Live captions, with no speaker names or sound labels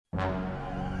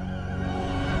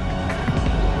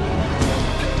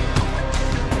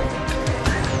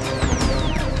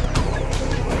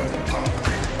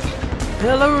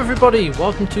Hello everybody,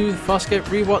 welcome to the Farscape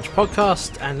Rewatch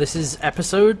podcast, and this is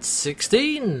episode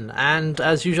 16, and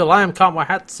as usual I am Cartwhite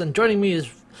Hats, and joining me is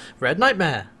Red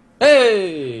Nightmare.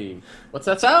 Hey! What's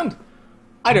that sound?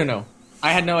 I don't know.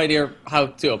 I had no idea how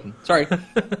to open. Sorry.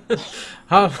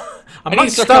 I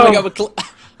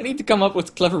need to come up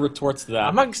with clever retorts to that.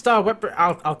 Amongst our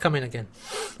I'll come in again.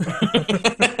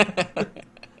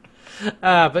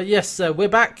 But yes, we're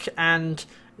back, and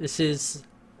this is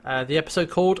the episode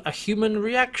called A Human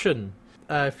Reaction.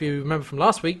 If you remember from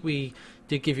last week, we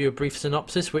did give you a brief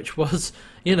synopsis, which was,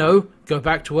 go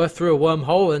back to Earth through a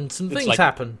wormhole and some things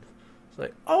happen. It's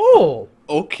like, oh!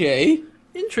 Okay.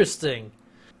 Interesting.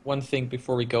 One thing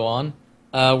before we go on.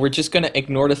 We're just going to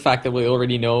ignore the fact that we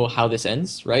already know how this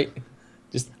ends, right?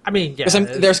 There's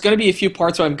going to be a few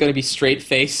parts where I'm going to be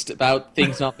straight-faced about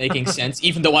things not making sense,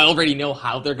 even though I already know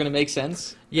how they're going to make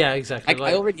sense. Yeah, exactly.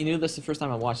 I already knew this the first time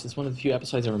I watched. It's one of the few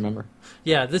episodes I remember.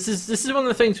 Yeah, this is one of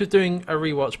the things with doing a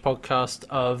rewatch podcast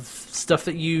of stuff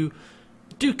that you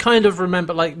do kind of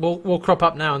remember. Like we'll crop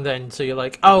up now and then, so you're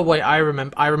like, oh wait, I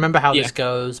remember how this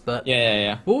goes. But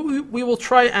yeah. We will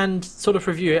try and sort of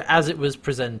review it as it was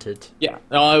presented. Yeah,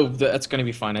 no, that's going to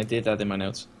be fine. I did that in my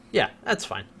notes. Yeah, that's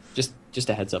fine. Just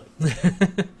a heads up.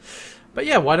 But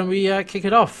yeah, why don't we kick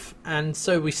it off? And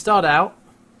so we start out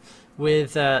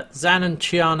with Zhaan and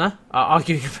Chiana are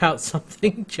arguing about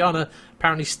something. Chiana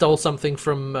apparently stole something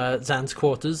from Zhaan's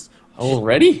quarters.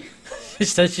 Already? She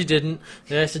said she didn't.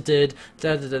 Yes, it did.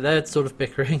 They're sort of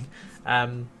bickering.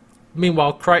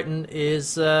 Meanwhile, Crichton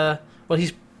is...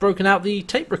 he's broken out the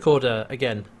tape recorder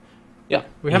again. Yeah,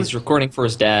 he's recording for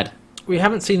his dad. We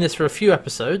haven't seen this for a few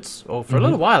episodes, or for a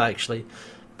little while, actually.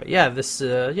 But yeah,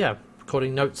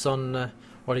 recording notes on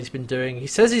what he's been doing. He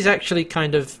says he's actually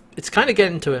it's kind of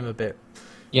getting to him a bit.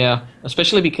 Yeah,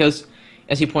 especially because,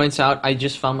 as he points out, I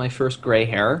just found my first gray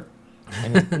hair.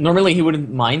 And normally he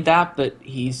wouldn't mind that, but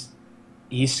he's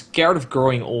scared of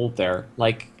growing old there.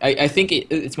 Like, I think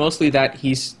it's mostly that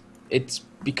it's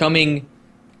becoming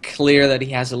clear that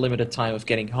he has a limited time of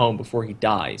getting home before he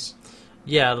dies.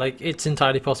 Yeah, like, it's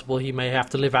entirely possible he may have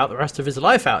to live out the rest of his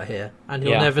life out here, and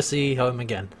he'll never see home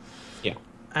again. Yeah.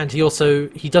 And he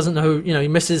doesn't know, he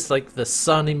misses, like, the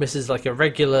sun, he misses, like, a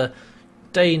regular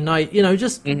day, night,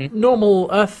 just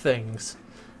normal Earth things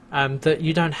that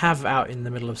you don't have out in the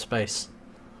middle of space.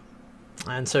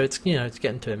 And so it's, it's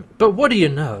getting to him. But what do you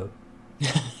know?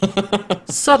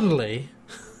 Suddenly,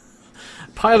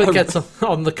 Pilot gets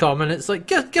on the comm, and it's like,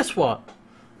 guess what?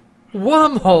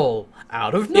 Wormhole!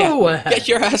 Out of nowhere! Get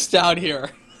your ass down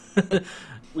here!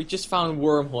 We just found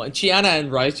wormhole. And Chiana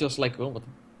and Rice just like, well, what the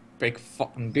big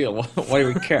fucking deal? Why do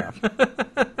we care?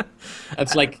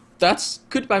 It's like, that's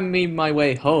could be my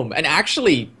way home. And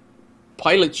actually,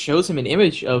 Pilot shows him an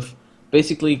image of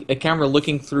basically a camera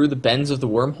looking through the bends of the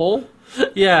wormhole.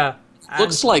 Yeah.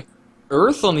 Looks like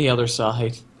Earth on the other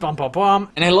side. Bum, bum, bum.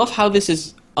 And I love how this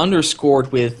is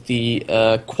underscored with the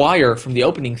choir from the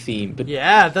opening theme. But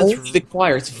yeah, that's only the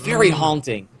choir. It's very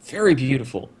haunting. Very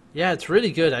beautiful. Yeah, it's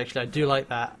really good, actually. I do like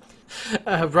that.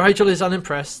 Rigel is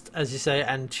unimpressed, as you say,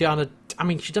 and Chiana,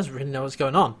 she doesn't really know what's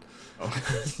going on.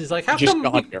 Oh. She's like, how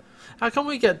come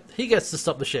he gets to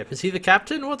stop the ship? Is he the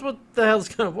captain? What the hell's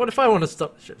going on? What if I want to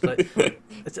stop the ship? It's like,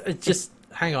 it's just,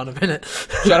 hang on a minute.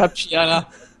 Shut up, Chiana.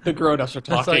 The grown-ups are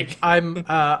talking. It's like,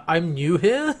 I'm new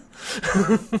here?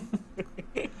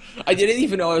 I didn't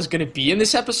even know I was going to be in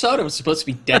this episode. I was supposed to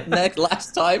be dead neck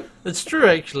last time. That's true,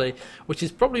 actually, which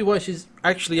is probably why she's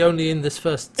actually only in this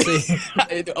first scene.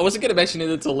 I wasn't going to mention it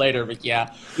until later, but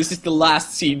yeah, this is the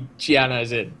last scene Chiana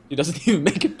is in. She doesn't even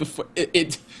make it before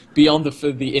beyond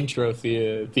the intro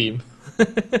theme.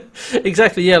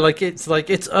 Exactly, yeah,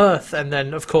 it's Earth, and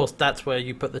then of course that's where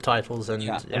you put the titles, and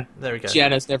there we go.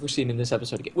 Chiana's never seen in this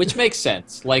episode again, which makes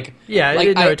sense.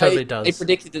 It totally does. I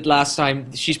predicted it last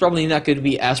time. She's probably not going to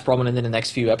be as prominent in the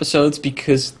next few episodes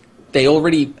because they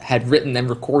already had written and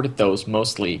recorded those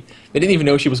mostly. They didn't even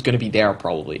know she was going to be there,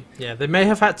 probably. Yeah, they may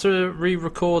have had to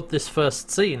re-record this first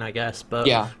scene, I guess, but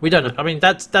we don't know.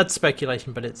 That's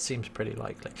speculation, but it seems pretty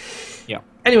likely. Yeah.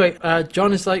 Anyway,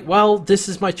 John is like, well, this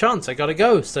is my chance. I gotta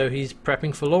go. So he's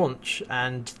prepping for launch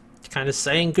and kind of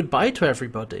saying goodbye to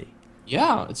everybody.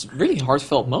 Yeah, it's a really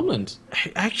heartfelt moment.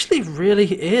 It actually really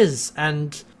is.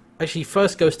 And actually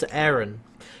first goes to Erin.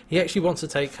 He actually wants to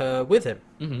take her with him.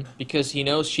 Mm-hmm. Because he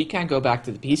knows she can't go back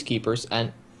to the Peacekeepers,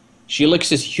 and she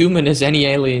looks as human as any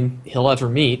alien he'll ever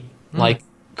meet. Like,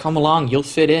 come along, you'll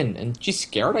fit in. And she's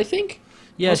scared, I think?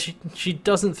 Yeah, she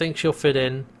doesn't think she'll fit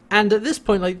in. And at this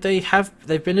point,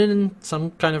 they've been in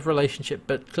some kind of relationship,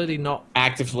 but clearly not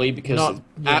actively, because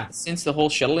since the whole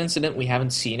shuttle incident, we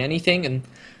haven't seen anything, and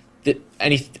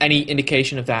any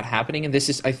indication of that happening. And this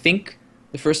is, I think,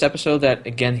 the first episode that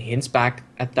again hints back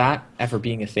at that ever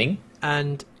being a thing.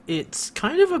 And it's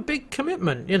kind of a big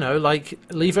commitment, you know, like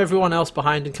leave everyone else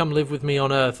behind and come live with me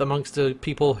on Earth amongst the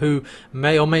people who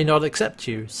may or may not accept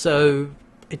you. So,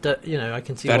 you know, I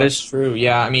can see that is true.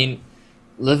 Yeah, I mean,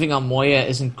 living on Moya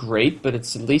isn't great, but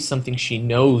it's at least something she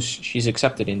knows she's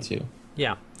accepted into.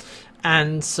 Yeah.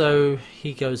 And so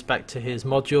he goes back to his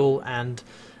module, and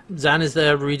Zhaan is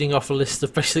there reading off a list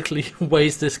of basically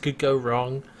ways this could go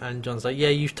wrong. And John's like, yeah,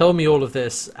 you've told me all of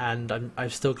this, and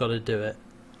I've still got to do it.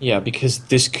 Yeah, because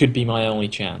this could be my only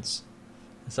chance.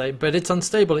 It's like, but it's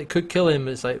unstable. It could kill him.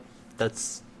 It's like,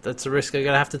 that's a risk I'm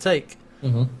going to have to take.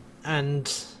 Mm-hmm. And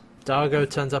Dargo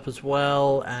turns up as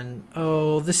well, and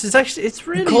this is actually, it's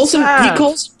really sad. He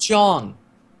calls him John.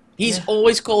 He's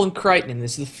always calling Crichton, and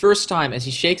this is the first time, as he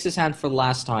shakes his hand for the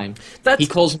last time, he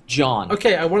calls him John.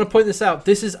 Okay, I want to point this out.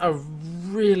 This is a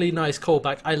really nice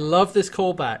callback. I love this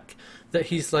callback that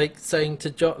he's like saying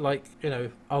to John, like, you know,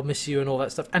 I'll miss you and all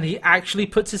that stuff, and he actually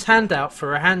puts his hand out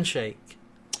for a handshake.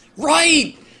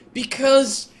 Right!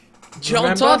 Because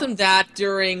John taught him that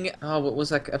during, what was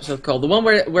that episode called? The one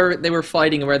where they were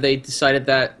fighting and where they decided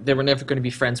that they were never going to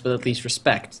be friends, but at least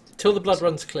respect. Till the blood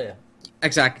runs clear.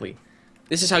 Exactly.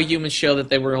 This is how humans show that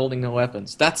they were holding no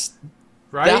weapons. That's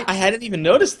right. I hadn't even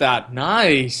noticed that.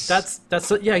 Nice. That's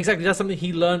yeah, exactly. That's something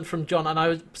he learned from John, and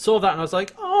I saw that and I was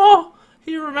like, oh,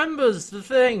 he remembers the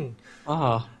thing.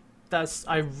 Ah.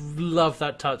 I love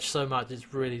that touch so much.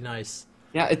 It's really nice.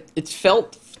 Yeah, it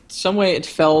felt some way. It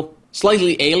felt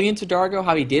slightly alien to Dargo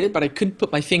how he did it, but I couldn't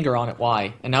put my finger on it.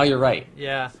 Why? And now you're right.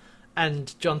 Yeah,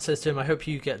 and John says to him, "I hope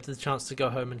you get the chance to go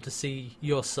home and to see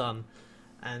your son."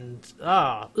 And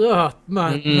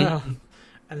man,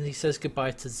 and he says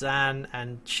goodbye to Zhaan,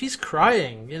 and she's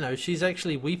crying. You know, she's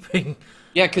actually weeping.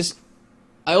 Yeah, because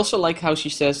I also like how she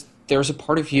says, "There's a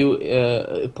part of you,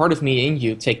 a part of me in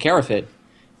you. Take care of it,"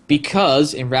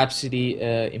 because in Rhapsody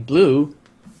in Blue,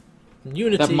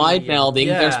 Unity, that mind melding.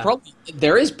 Yeah.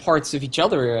 There is parts of each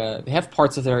other. They have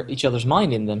parts of each other's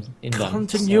mind in them.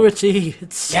 Continuity.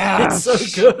 So. It's so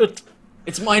good.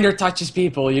 It's minor touches,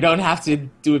 people. You don't have to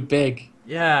do it big.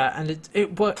 Yeah, and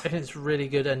it worked, and it's really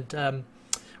good. And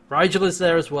Rigel is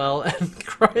there as well, and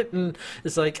Crichton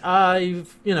is like, I'm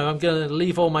going to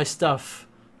leave all my stuff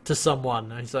to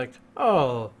someone. And he's like,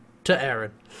 oh, to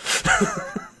Eren.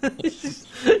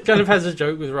 Kind of has a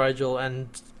joke with Rigel, and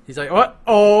he's like, what?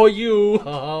 Oh, you.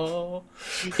 Oh.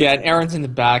 Yeah, and Eren's in the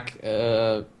back,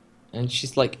 and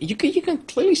she's like, you can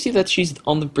clearly see that she's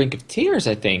on the brink of tears,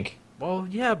 I think. Well,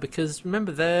 yeah, because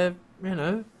remember, they're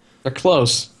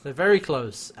close. They're very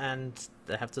close, and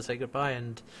they have to say goodbye.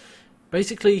 And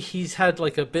basically, he's had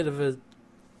like a bit of a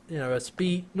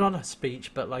speech, not a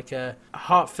speech, but like a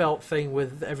heartfelt thing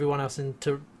with everyone else. And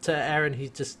to Eren,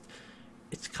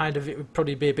 it would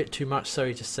probably be a bit too much, so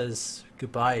he just says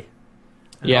goodbye.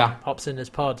 And hops in his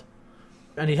pod,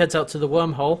 and he heads out to the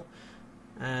wormhole,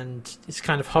 and he's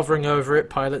kind of hovering over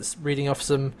it. Pilot's reading off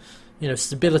some,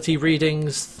 stability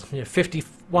readings, 51%,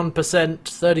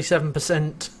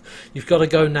 37%. You've got to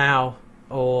go now,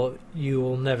 or you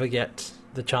will never get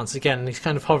the chance again. And he's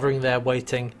kind of hovering there,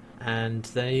 waiting, and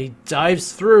then he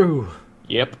dives through.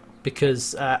 Yep.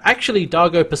 Because actually,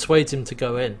 Dargo persuades him to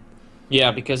go in. Yeah,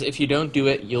 because if you don't do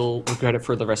it, you'll regret it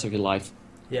for the rest of your life.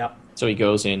 Yeah. So he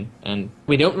goes in, and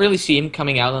we don't really see him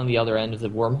coming out on the other end of the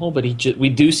wormhole, but we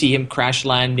do see him crash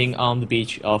landing on the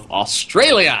beach of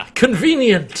Australia.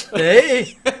 Convenient,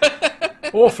 eh?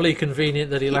 Awfully convenient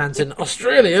that he lands in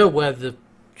Australia, where the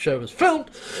show was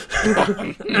filmed.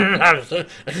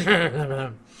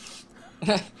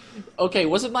 Okay,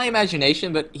 was it my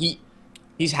imagination? But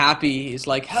he's happy. He's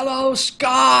like, "Hello,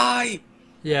 Sky."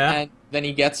 Yeah. And then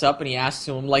he gets up and he asks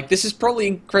him, like, "This is probably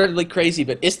incredibly crazy,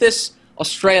 but is this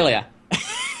Australia?"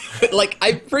 Like,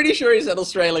 I'm pretty sure he said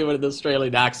Australia with an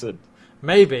Australian accent.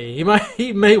 Maybe.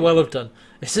 He may well have done.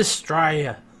 It's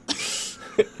Australia.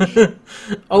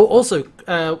 Oh, also,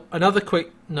 another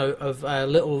quick note of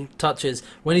little touches.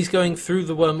 When he's going through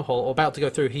the wormhole, or about to go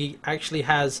through, he actually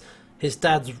has his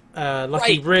dad's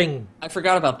lucky ring. I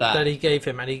forgot about that. That he gave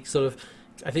him, and he sort of,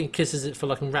 I think, kisses it for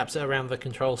luck and wraps it around the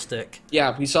control stick.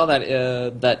 Yeah, we saw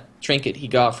that trinket he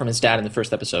got from his dad in the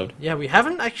first episode. Yeah, we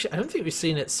haven't actually. I don't think we've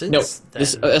seen it since. No,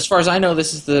 as far as I know,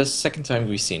 this is the second time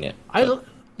we've seen it.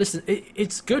 Listen,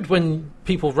 it's good when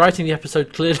people writing the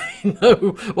episode clearly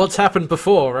know what's happened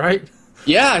before, right?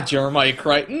 Yeah, Jeremiah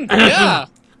Crichton. Yeah.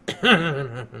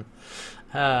 We're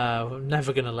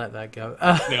never going to let that go.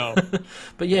 No.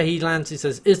 But yeah, he lands, he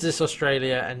says, "Is this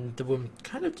Australia?" And the woman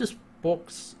kind of just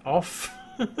walks off.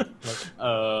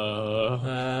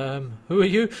 Who are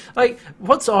you? Like,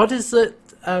 what's odd is that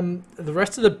the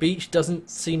rest of the beach doesn't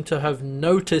seem to have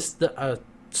noticed that a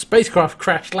spacecraft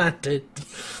crash landed.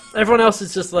 Everyone else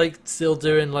is just like still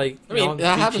doing like. I mean,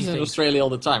 that happens in Australia all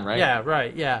the time, right? Yeah,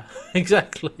 right. Yeah,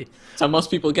 exactly. That's how most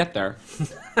people get there.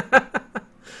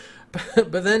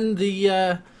 But then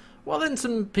then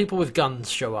some people with guns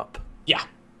show up. Yeah,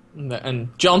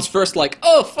 and John's first like,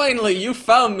 "Oh, finally, you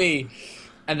found me,"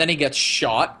 and then he gets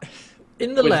shot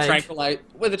in the leg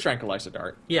with a tranquilizer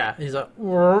dart. Yeah, he's like,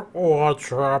 "What's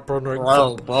happening?"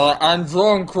 I'm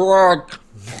John Clark.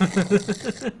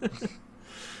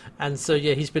 And so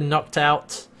yeah, he's been knocked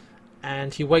out,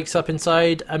 and he wakes up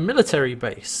inside a military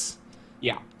base.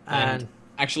 Yeah, and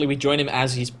actually, we join him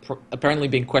as he's apparently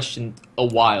been questioned a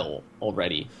while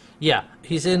already. Yeah,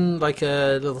 he's in like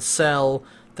a little cell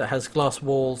that has glass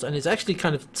walls, and it's actually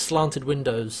kind of slanted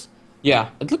windows. Yeah,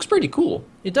 it looks pretty cool.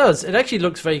 It does. It actually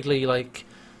looks vaguely like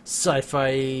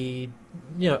sci-fi,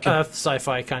 Earth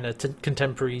sci-fi kind of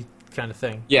contemporary kind of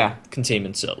thing. Yeah,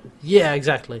 containment cell. Yeah,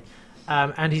 exactly.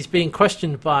 And he's being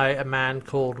questioned by a man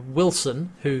called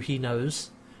Wilson, who he knows.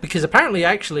 Because apparently,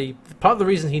 actually, part of the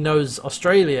reason he knows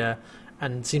Australia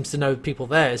and seems to know people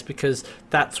there is because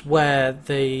that's where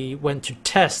they went to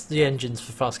test the engines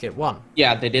for Farscape 1.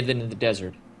 Yeah, they did it in the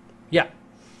desert. Yeah.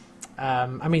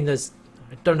 I mean, I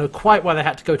don't know quite why they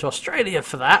had to go to Australia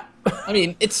for that. I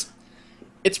mean, it's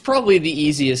probably the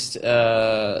easiest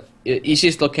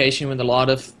location with a lot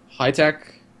of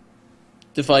high-tech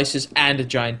devices and a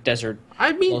giant desert.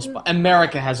 I mean,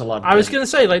 America has a lot of desert. I was going to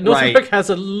say, like, North America has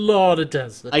a lot of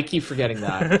desert. I keep forgetting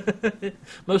that.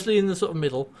 Mostly in the sort of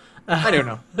middle. I don't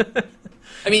know.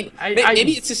 I mean,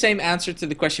 maybe it's the same answer to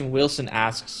the question Wilson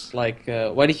asks, like,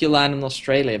 why did you land in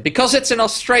Australia? Because it's an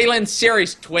Australian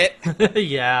series, twit!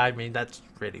 Yeah, I mean, that's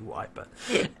really why, but...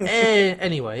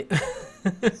 anyway.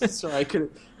 Sorry,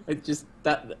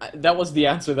 that was the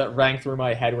answer that rang through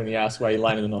my head when he asked why he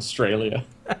landed in Australia.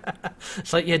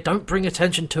 It's like, yeah, don't bring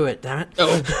attention to it, damn it.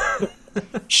 Oh.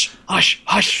 Shh, hush,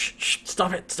 hush. Shh,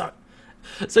 stop it.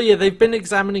 So yeah, they've been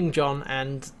examining John,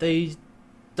 and they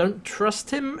don't trust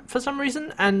him for some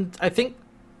reason, and I think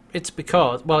it's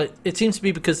because, well, it seems to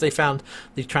be because they found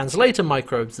the translator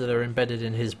microbes that are embedded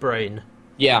in his brain.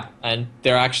 Yeah, and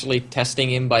they're actually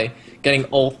testing him by getting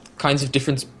all kinds of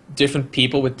different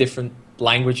people with different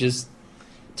languages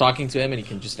talking to him, and he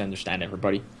can just understand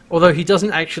everybody. Although he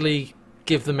doesn't actually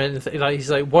give them anything. Like,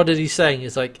 he's like, "What did he say?"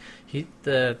 He's like,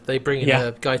 they bring in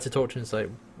a guy to talk to him. It's like,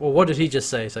 "Well, what did he just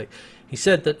say?" It's like, he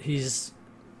said that he's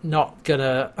not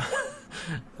gonna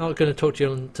talk to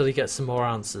you until he gets some more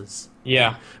answers.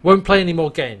 Yeah, won't play any more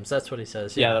games. That's what he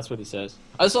says. Yeah, that's what he says.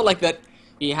 I also like that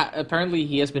apparently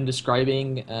he has been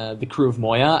describing the crew of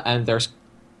Moya, and there's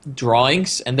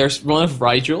drawings, and there's one of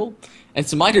Rigel. And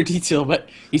it's a minor detail, but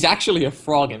he's actually a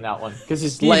frog in that one because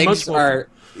his legs are.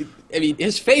 I mean,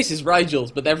 his face is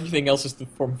Rigel's, but everything else is the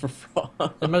form of a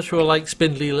frog. They're much more like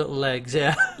spindly little legs,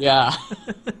 yeah. Yeah.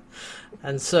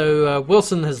 And so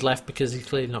Wilson has left because he's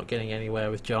clearly not getting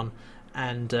anywhere with John.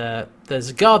 And there's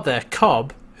a guard there,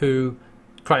 Cobb, who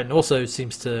Crichton also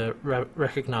seems to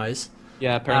recognise.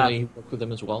 Yeah, apparently he worked with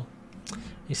him as well.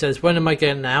 He says, "When am I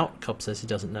getting out?" Cobb says he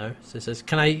doesn't know. So he says,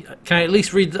 "Can I at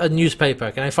least read a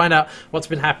newspaper? Can I find out what's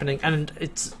been happening?" And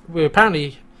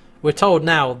we're told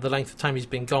now the length of time he's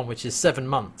been gone, which is 7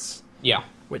 months. Yeah.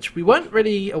 Which we weren't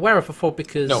really aware of before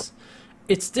because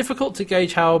it's difficult to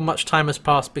gauge how much time has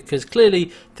passed because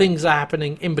clearly things are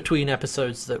happening in between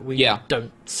episodes that we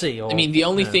don't see. Or, I mean, the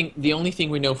only thing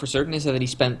we know for certain is that he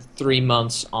spent 3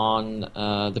 months on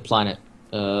the planet.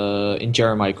 In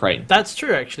Jeremiah Crichton. That's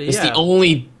true, actually. It's the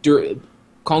only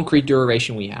concrete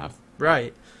duration we have.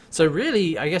 Right. So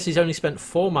really, I guess he's only spent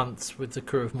 4 months with the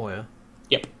crew of Moya.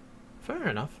 Yep. Fair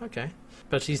enough. Okay.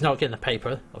 But he's not getting a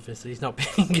paper. Obviously, he's not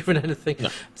being given anything. No.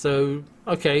 So,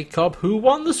 okay, Cobb, who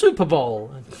won the Super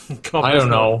Bowl? Cobb, I don't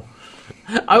know.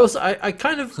 I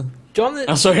kind of John. I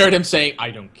also heard him saying,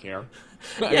 "I don't care."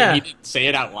 Yeah. I mean, he didn't say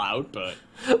it out loud, but.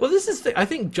 Well, this is I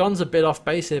think John's a bit off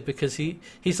base here because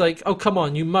he's like, "Oh, come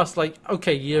on, you must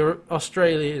okay, you're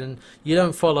Australian, you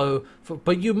don't follow,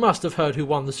 but you must have heard who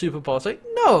won the Super Bowl." It's like,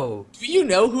 no. Do you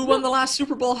know who won the last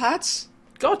Super Bowl hats?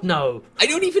 God, no. I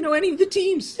don't even know any of the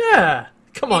teams. Yeah,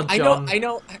 come on, John. I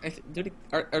know.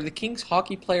 Are the Kings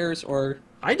hockey players or?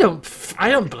 I don't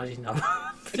bloody know.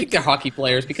 I think they're hockey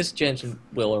players because James and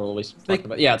Will are always talking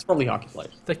about. Yeah, it's probably hockey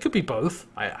players. They could be both.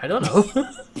 I don't know.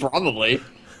 Probably.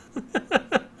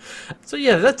 So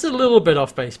yeah, that's a little bit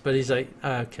off base, but he's like,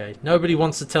 okay, nobody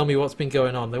wants to tell me what's been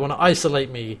going on. They want to isolate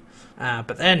me.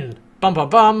 But then,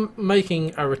 bum,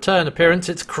 making a return appearance,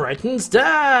 it's Crichton's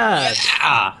dad.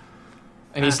 Yeah!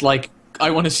 And he's like,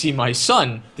 I want to see my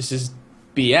son. This is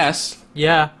BS.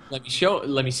 Yeah.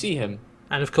 Let me see him.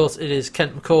 And of course, it is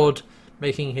Kent McCord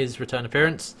making his return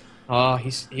appearance. Oh,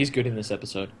 he's good in this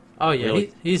episode. Oh yeah,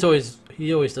 really. he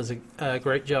always does a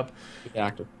great job. Good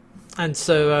actor. And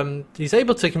so he's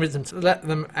able to convince them to let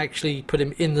them actually put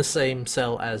him in the same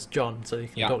cell as John, so he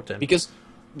can talk to him. Because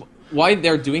why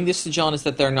they're doing this to John is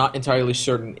that they're not entirely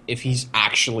certain if he's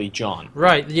actually John.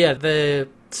 Right. Yeah, they're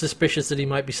suspicious that he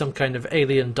might be some kind of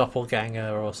alien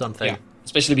doppelganger or something. Yeah.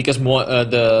 Especially because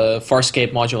the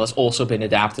Farscape module has also been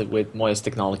adapted with Moya's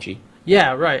technology.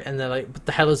 Yeah, right. And they're like, what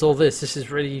the hell is all this? This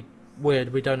is really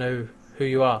weird. We don't know who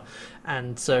you are.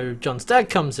 And so John's dad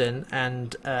comes in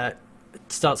and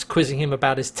starts quizzing him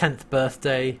about his 10th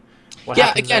birthday. What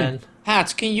happened then?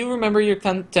 Hats, can you remember your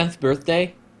 10th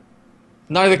birthday?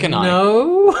 Neither can I.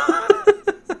 No.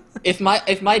 If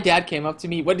my dad came up to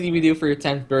me, what did we do for your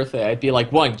 10th birthday? I'd be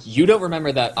like, 1, you don't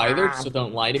remember that either, so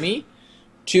don't lie to me.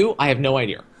 2, I have no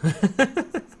idea.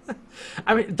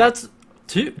 I mean, that's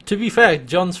to be fair.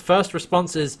 John's first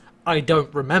response is, "I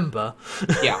don't remember."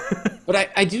 Yeah, but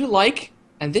I do like,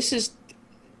 and this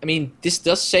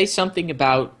does say something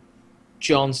about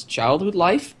John's childhood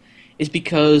life, is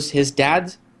because his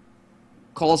dad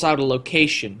calls out a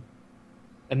location,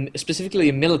 specifically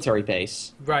a military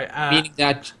base, right? Meaning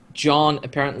that John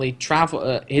apparently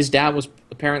his dad was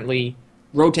apparently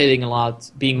rotating a lot,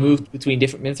 being moved between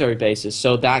different military bases,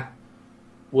 so that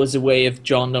was a way of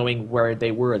John knowing where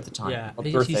they were at the time. Yeah, what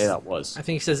birthday that was. I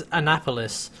think he says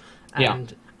Annapolis,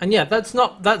 and yeah, that's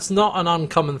not an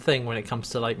uncommon thing when it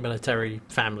comes to like military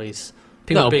families,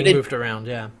 people being moved around.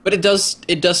 Yeah, but it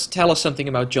does tell us something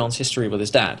about John's history with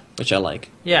his dad, which I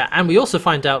like. Yeah, and we also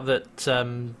find out that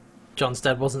John's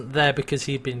dad wasn't there because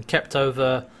he'd been kept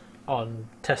over on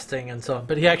testing and so on,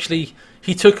 but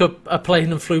he took a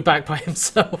plane and flew back by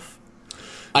himself.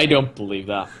 I don't believe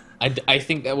that. I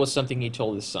think that was something he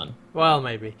told his son. Well,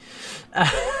 maybe.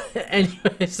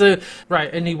 Anyway, so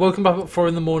right, and he woke him up at 4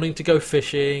 a.m. to go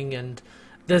fishing, and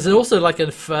there's also like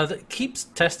a further keeps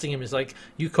testing him. He's like,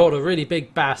 "You caught a really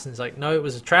big bass," and he's like, "No, it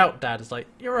was a trout, Dad." It's like,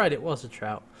 "You're right, it was a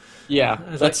trout." Yeah,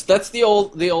 that's the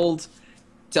old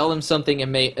tell him something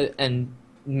and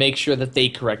make sure that they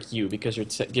correct you because you're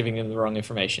giving them the wrong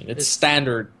information. It's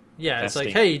standard. Yeah, testing.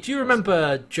 It's like, hey, do you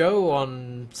remember Joe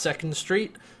on 2nd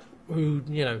Street, who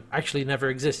actually never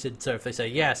existed? So if they say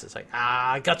yes, it's like,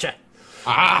 gotcha.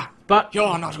 But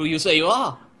you're not who you say you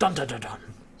are. Dun dun dun dun.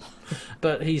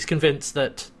 But he's convinced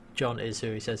that John is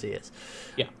who he says he is.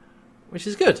 Yeah, which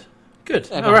is good.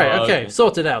 Good. All right. Okay.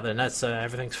 Sorted out then. That's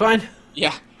everything's fine.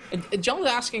 Yeah. And John was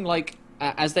asking like,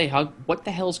 as they hug, what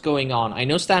the hell's going on? I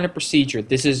know standard procedure.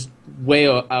 This is way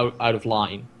out of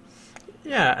line.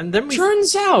 Yeah, and then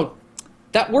turns out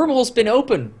that wormhole's been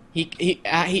open. He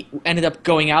ended up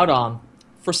going out on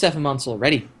for 7 months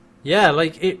already. Yeah,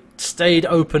 like it stayed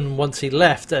open once he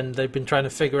left, and they've been trying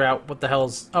to figure out what the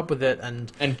hell's up with it,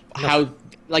 and how,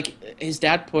 like his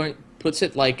dad puts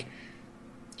it, like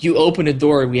you open a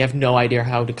door, we have no idea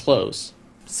how to close.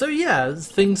 So yeah,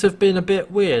 things have been a bit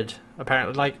weird.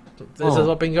 Apparently, like there's a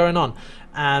lot been going on.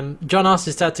 John asked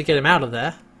his dad to get him out of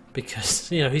there because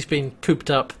he's been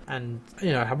cooped up, and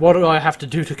what do I have to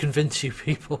do to convince you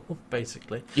people,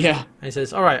 basically? Yeah. And he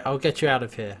says, "All right, I'll get you out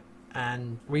of here."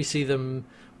 And we see them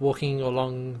walking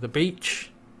along the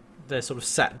beach. They're sort of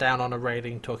sat down on a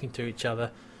railing, talking to each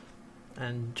other.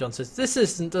 And John says, "This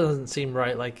doesn't seem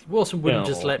right. Like Wilson wouldn't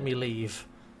just let me leave."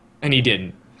 And he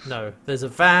didn't. No, there's a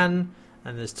van,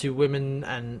 and there's 2 women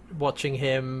and watching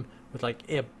him with like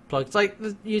earplugs. Like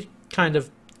you're kind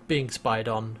of being spied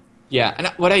on. Yeah, and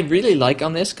what I really like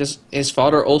on this, because his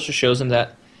father also shows him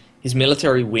that his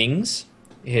military wings,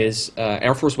 his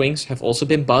Air Force wings, have also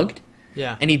been bugged.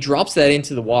 Yeah. And he drops that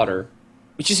into the water,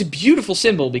 which is a beautiful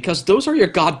symbol because those are your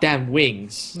goddamn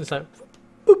wings. It's like,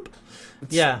 boop.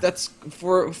 Yeah. That's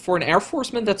for an Air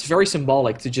Forceman, that's very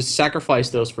symbolic to just sacrifice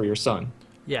those for your son.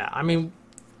 Yeah, I mean,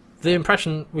 the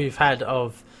impression we've had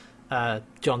of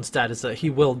John's dad is that he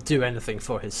will do anything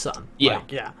for his son. Yeah.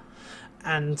 Like, yeah.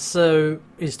 And so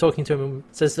he's talking to him and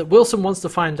says that Wilson wants to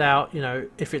find out,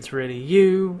 if it's really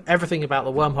you, everything about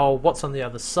the wormhole, what's on the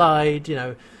other side,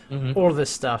 all of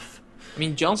this stuff. I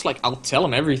mean, John's like, I'll tell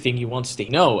him everything he wants to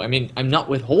know. I mean, I'm not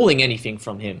withholding anything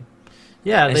from him.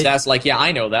 Yeah. And his dad's like, yeah,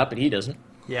 I know that, but he doesn't.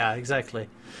 Yeah, exactly.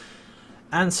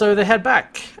 And so they head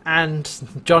back, and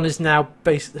John has now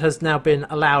been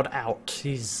allowed out.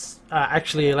 He's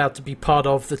actually allowed to be part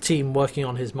of the team working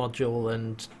on his module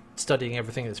and studying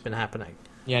everything that's been happening.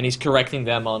 Yeah, and he's correcting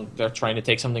them on they're trying to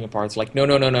take something apart. It's like,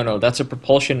 no, that's a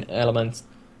propulsion element.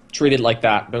 Treat it like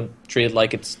that. Don't treat it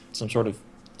like it's some sort of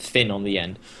fin on the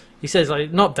end. He says,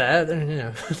 like, not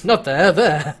there, not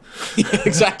there.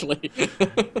 Exactly.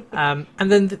 And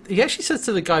then he actually says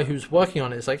to the guy who's working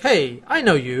on it, it's like, hey, I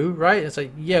know you, right? It's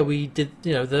like, yeah, we did,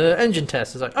 the engine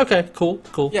test. It's like, okay, cool.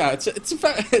 Yeah,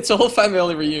 it's a whole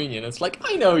family reunion. It's like,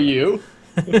 I know you.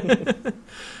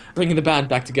 Bringing the band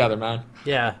back together, man.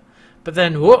 Yeah. But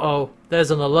then, whoa,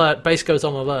 there's an alert. Base goes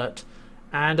on alert.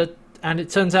 And it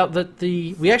turns out that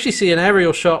we actually see an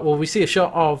aerial shot, we see a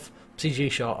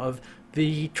CG shot of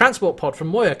the transport pod from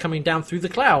Moya coming down through the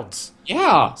clouds.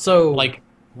 Yeah. So, like,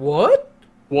 what?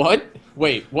 What?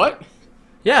 Wait, what?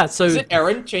 Yeah, so... Is it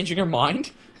Erin changing her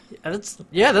mind? That's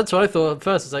what I thought at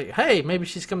first. It's like, hey, maybe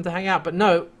she's come to hang out. But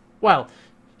no, well,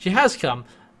 she has come,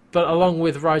 but along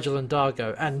with Rygel and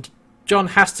D'Argo. And John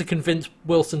has to convince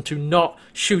Wilson to not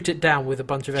shoot it down with a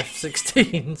bunch of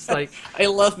F-16s. Like, I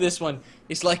love this one.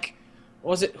 He's like,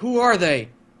 who are they?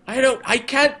 I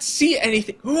can't see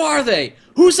anything. Who are they?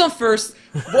 Who's on first?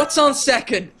 What's on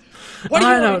second? What do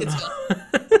you want me to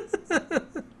tell?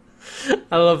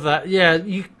 I love that. Yeah,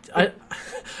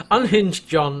 Unhinged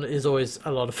John is always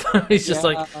a lot of fun. He's just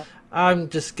like, I'm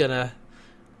just gonna...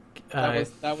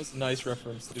 that was a nice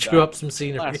reference to chew up some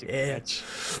scenery. Yeah.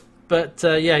 But,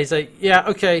 he's like, yeah,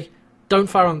 okay, don't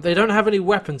fire on them. They don't have any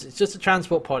weapons. It's just a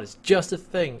transport pod. It's just a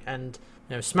thing. And,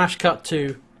 smash cut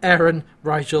to Erin,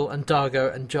 Rygel, and D'Argo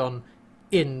and John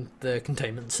in the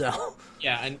containment cell.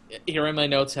 Yeah, and here in my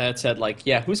notes I had said, like,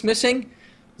 yeah, who's missing?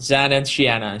 Zhaan and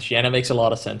Chiana. Chiana makes a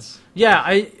lot of sense. Yeah,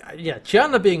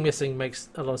 Chiana being missing makes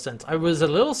a lot of sense. I was a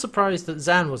little surprised that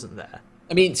Zhaan wasn't there.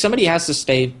 I mean, somebody has to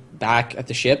stay back at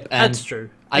the ship. And that's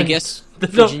true. I guess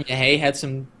Virginia Hay had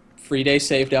some free days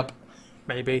saved up.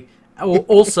 Maybe.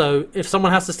 Also, if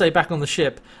someone has to stay back on the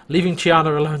ship, leaving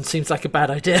Chiana alone seems like a bad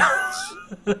idea.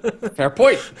 Fair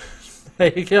point.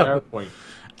 There you go. Fair point.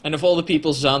 And of all the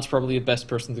people, Zhaan's probably the best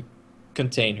person to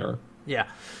contain her. Yeah.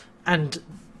 And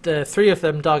the three of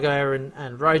them, D'Argo, Erin,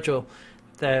 and Rygel,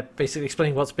 they're basically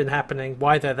explaining what's been happening,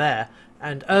 why they're there.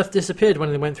 And Earth disappeared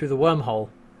when they went through the wormhole.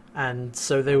 And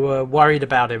so they were worried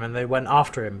about him, and they went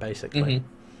after him, basically.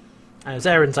 Mm-hmm. And it was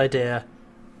Erin's idea.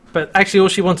 But actually all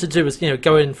she wanted to do was,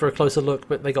 go in for a closer look,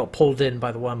 but they got pulled in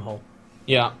by the wormhole.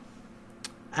 Yeah.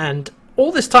 And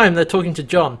all this time they're talking to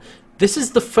John. This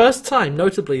is the first time,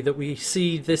 notably, that we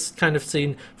see this kind of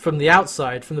scene from the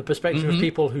outside, from the perspective of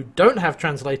people who don't have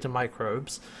translator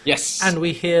microbes. Yes. And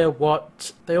we hear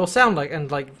what they all sound like, and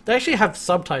they actually have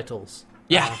subtitles.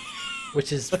 Yeah.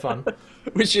 Which is fun.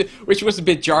 which was a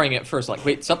bit jarring at first. Like,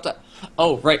 wait, subtitle?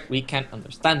 Oh, right, we can't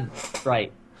understand.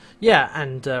 Right. Yeah,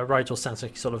 and Rygel sounds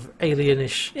like sort of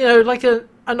alienish, like a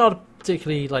not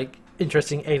particularly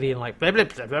interesting alien, like blah blah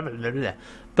blah blah blah blah.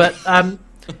 But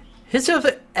his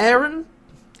other Erin's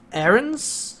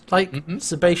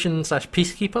Sebacean /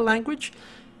 peacekeeper language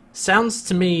sounds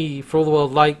to me, for all the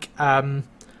world, like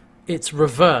it's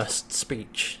reversed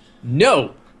speech.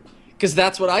 No, because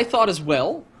that's what I thought as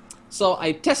well. So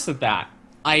I tested that.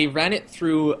 I ran it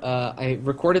through. I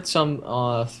recorded some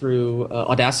through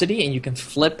Audacity, and you can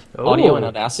flip audio in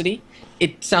Audacity.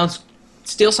 It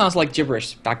still sounds like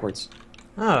gibberish backwards.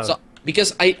 Oh. So,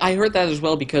 because I heard that as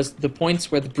well, because the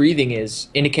points where the breathing is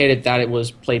indicated that it was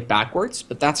played backwards,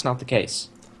 but that's not the case.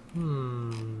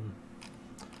 I'm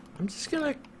just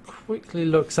gonna quickly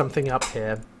look something up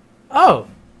here. Oh.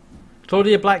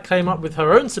 Claudia Black came up with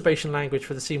her own Sebacean language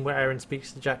for the scene where Erin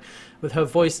speaks to Jack with her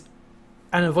voice.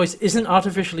 And her voice isn't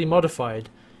artificially modified.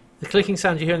 The clicking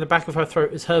sound you hear in the back of her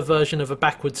throat is her version of a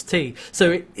backwards T.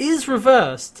 So it is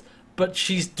reversed, but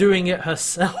she's doing it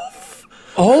herself.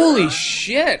 Holy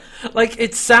shit!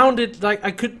 It sounded like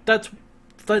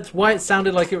that's why it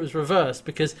sounded like it was reversed,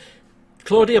 because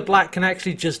Claudia Black can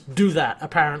actually just do that,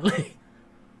 apparently.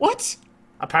 What?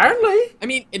 Apparently. I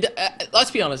mean,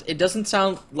 let's be honest. It doesn't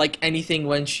sound like anything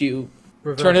when you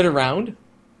turn it around,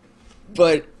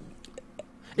 but...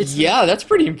 yeah, that's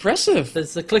pretty impressive.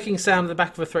 There's the clicking sound in the back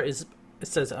of her throat. It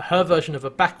says her version of a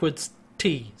backwards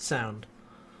T sound.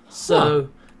 So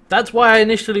that's why I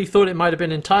initially thought it might have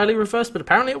been entirely reversed, but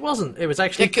apparently it wasn't. It was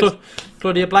actually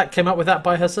Claudia Black came up with that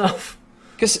by herself.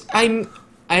 Because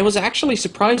I was actually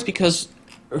surprised because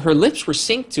her lips were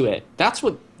synced to it. That's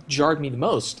what jarred me the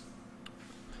most.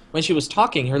 When she was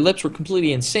talking, her lips were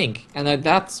completely in sync, and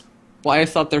that's why I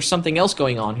thought there's something else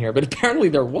going on here. But apparently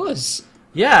there was.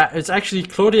 Yeah, it's actually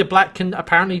Claudia Black can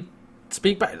apparently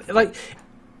speak back.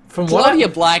 Claudia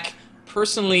Black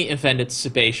personally invented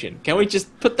Sebacean. Can we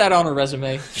just put that on a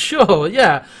resume? Sure,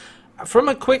 yeah. From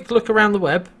a quick look around the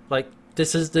web,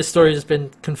 this story has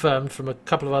been confirmed from a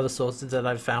couple of other sources that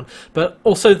I've found, but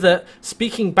also that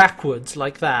speaking backwards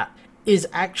like that is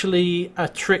actually a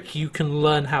trick you can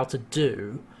learn how to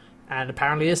do, And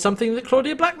apparently is something that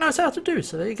Claudia Black knows how to do,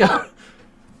 so there you go.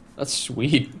 That's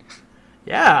sweet.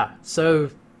 Yeah,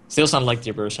 so... Still sound like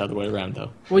gibberish the other way around,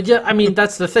 though. Well, yeah, I mean,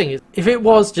 that's the thing. If it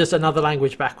was just another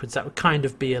language backwards, that would kind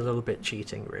of be a little bit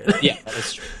cheating, really. Yeah,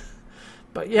 that's true.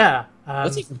 But yeah.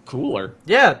 That's even cooler.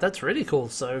 Yeah, that's really cool,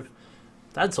 so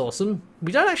that's awesome.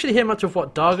 We don't actually hear much of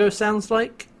what Dargo sounds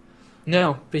like.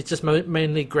 No. He's just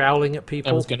mainly growling at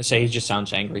people. I was going to say he just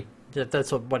sounds angry. Yeah,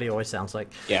 that's what he always sounds like.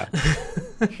 Yeah.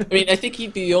 I mean, I think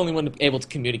he'd be the only one able to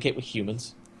communicate with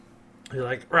humans. You're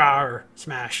like, rawr,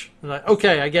 smash. I'm like,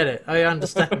 okay, I get it. I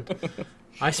understand.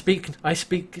 I speak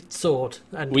sword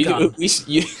and gun.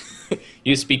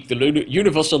 You speak the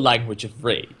universal language of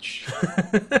rage.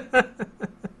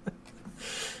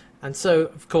 And so,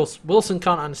 of course, Wilson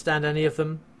can't understand any of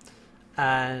them.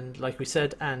 And like we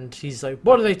said, and he's like,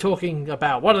 what are they talking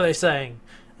about? What are they saying?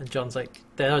 And John's like,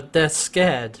 they're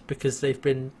scared because they've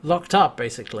been locked up,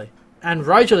 basically. And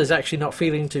Rigel is actually not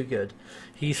feeling too good.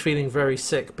 He's feeling very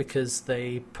sick because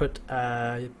they put,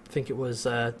 I think it was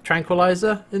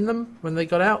tranquilizer in them when they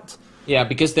got out. Yeah,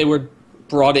 because they were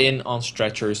brought in on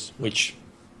stretchers, which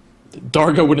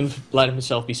Dargo wouldn't let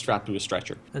himself be strapped to a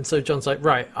stretcher. And so John's like,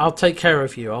 right, I'll take care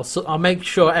of you. I'll make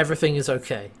sure everything is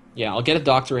okay. Yeah, I'll get a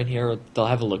doctor in here. They'll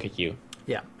have a look at you.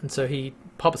 Yeah, and so he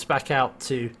pops back out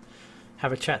to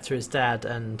have a chat to his dad,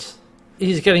 and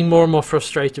he's getting more and more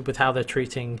frustrated with how they're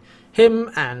treating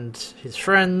him and his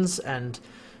friends, and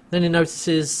then he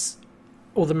notices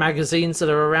all the magazines that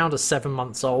are around are 7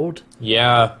 months old.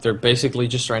 Yeah, they're basically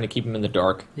just trying to keep him in the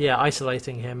dark. Yeah,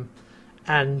 isolating him.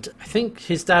 And I think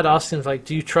his dad asks him, like,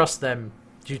 do you trust them?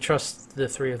 Do you trust the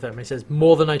three of them? He says,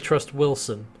 more than I trust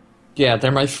Wilson. Yeah,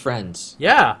 they're my friends.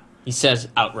 Yeah. He says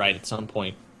outright at some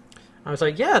point. I was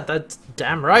like, yeah, that's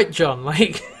damn right, John.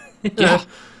 Like, yeah,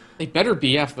 they better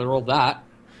be after all that.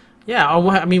 Yeah,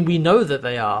 I mean, we know that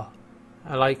they are.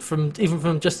 Like, even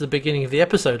from just the beginning of the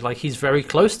episode, like, he's very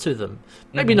close to them.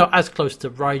 Maybe not as close to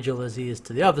Rigel as he is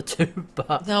to the other two,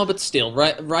 but... No, but still,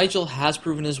 Rigel has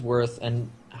proven his worth, and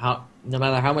no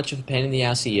matter how much of a pain in the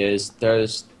ass he is,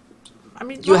 there's... I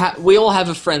mean, we all have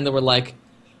a friend that we're like,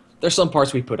 there's some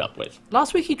parts we put up with.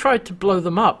 Last week he tried to blow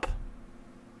them up.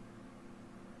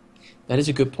 That is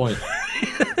a good point.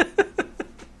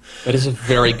 That is a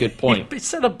very good point. He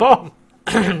set a bomb.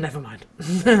 Never mind.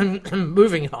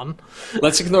 Moving on.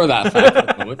 Let's ignore that fact for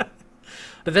a moment.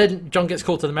 But then John gets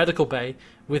called to the medical bay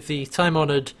with the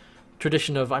time-honoured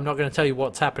tradition of, I'm not going to tell you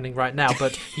what's happening right now,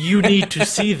 but you need to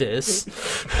see this.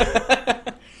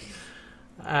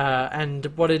 And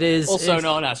what it is... Also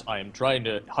known as, I am trying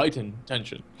to heighten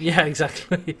tension. Yeah,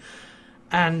 exactly.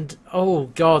 And, oh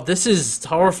god, this is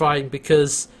horrifying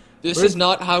because... This is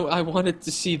not how I wanted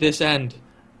to see this end.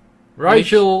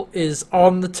 Rigel is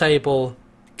on the table,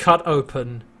 cut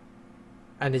open,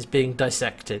 and is being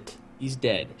dissected. He's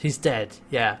dead. He's dead,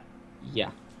 yeah.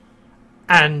 Yeah.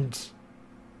 And...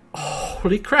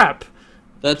 holy crap.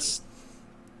 That's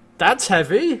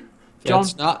heavy. John...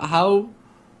 That's not how...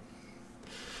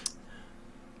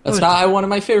 That's not how one of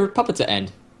my favorite puppets to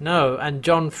end. No, and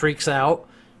John freaks out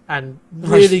and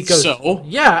really goes... So?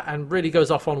 Yeah, and really goes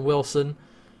off on Wilson.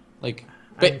 Like,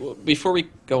 before we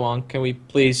go on, can we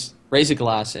please raise a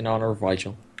glass in honor of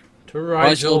Rigel? To Rigel.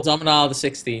 Rigel Dominal the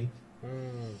 16th.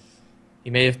 He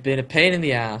may have been a pain in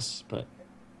the ass, but...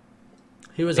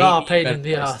 He was our pain in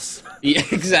the ass. Yeah,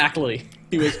 exactly.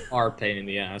 He was our pain in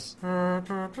the ass.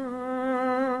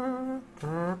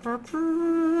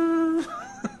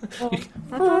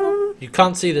 You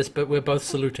can't see this, but we're both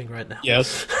saluting right now.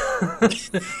 Yes.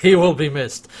 He will be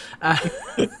missed.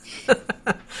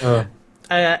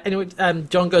 Anyway,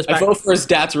 John goes back. I vote for his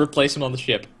dad to replace him on the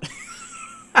ship.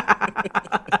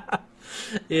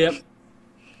 Yep.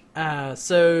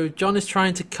 So John is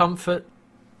trying to comfort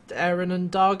Aaron and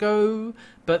Dargo,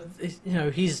 but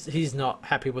he's not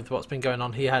happy with what's been going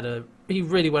on. He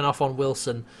really went off on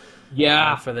Wilson.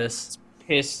 Yeah. For this.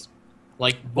 Pissed.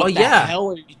 Like, what the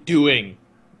hell are you doing?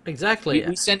 Exactly.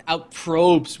 We sent out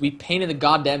probes. We painted the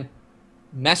goddamn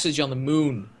message on the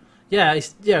moon. Yeah,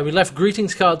 we left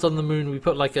greetings cards on the moon. We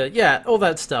put all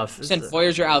that stuff. We sent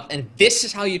Voyager out, and this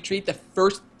is how you treat the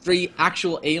first 3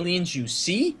 actual aliens you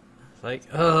see? Like,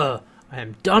 I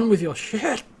am done with your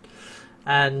shit.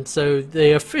 And so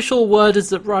the official word is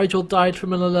that Rigel died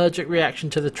from an allergic reaction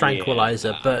to the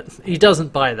tranquilizer, but he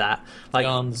doesn't buy that. Like,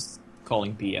 John's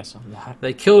calling BS on that.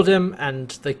 They killed him, and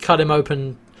they cut him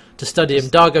open to study him.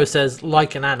 Dargo says,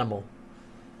 like an animal.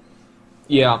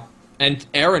 Yeah, and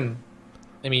Aaron...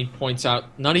 points out,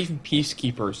 not even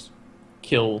peacekeepers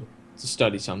kill to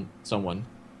study someone.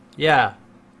 Yeah,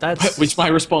 that's... Which my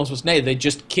response was, nay, they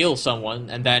just kill someone,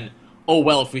 and then, oh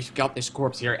well, if we've got this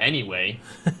corpse here anyway.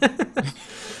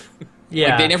 Yeah.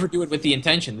 Like, they never do it with the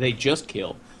intention. They just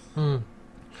kill. Well,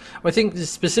 I think they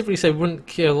specifically say wouldn't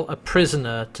kill a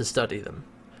prisoner to study them.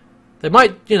 They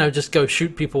might, just go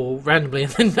shoot people randomly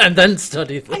and then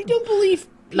study them. I don't believe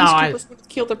peacekeepers would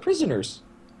kill their prisoners.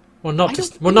 Well, not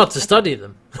to study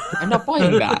them. I'm not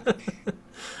buying that.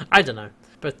 I don't know,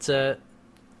 but they're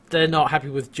not happy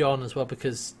with John as well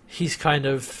because he's kind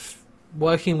of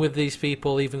working with these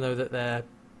people, even though that they're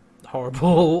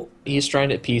horrible. He's trying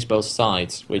to appease both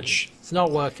sides, which it's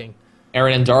not working.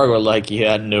 Eren and Dargo are like,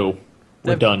 yeah, no,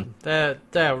 we're done. They're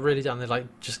really done. They're like,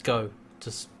 just go,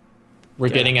 we're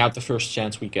getting out the first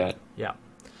chance we get. Yeah.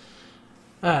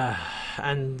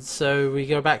 And so we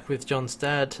go back with John's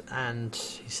dad, and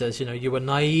he says, you were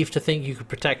naive to think you could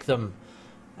protect them,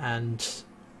 and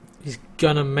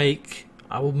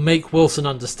I will make Wilson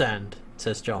understand,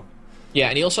 says John. Yeah,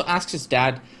 and he also asks his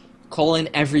dad, call in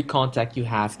every contact you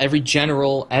have, every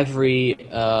general, every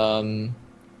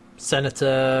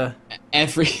senator,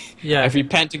 every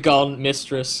Pentagon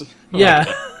mistress. Yeah.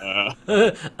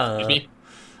 Excuse me?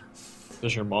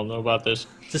 Does your mom know about this?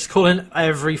 Just call in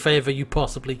every favor you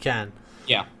possibly can.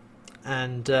 Yeah.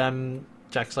 And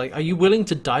Jack's like, are you willing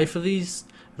to die for these?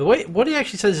 What he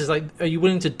actually says is like, are you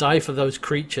willing to die for those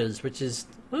creatures? Which is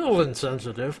a little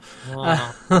insensitive.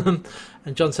 Wow.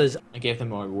 And John says, I gave them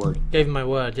my word. Gave him my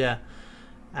word, yeah.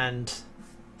 And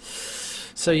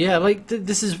so yeah, like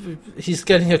he's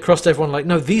getting across to everyone like,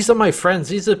 no, these are my friends.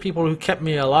 These are people who kept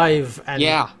me alive and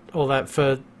all that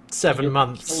for 7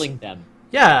 months. Killing them.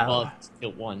 Yeah. Well,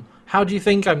 still one. How do you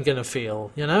think I'm going to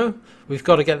feel, We've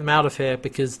got to get them out of here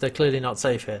because they're clearly not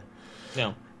safe here.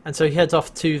 No. And so he heads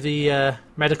off to the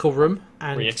medical room.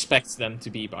 And where he expects them to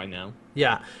be by now.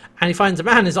 Yeah. And he finds a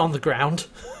man is on the ground,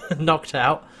 knocked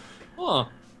out. Oh.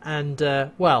 And,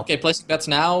 well... Okay, placing bets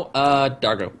now.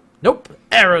 Dargo. Nope.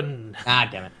 Eren. Ah,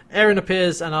 damn it. Eren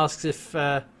appears and asks if...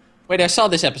 Wait, I saw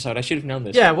this episode. I should have known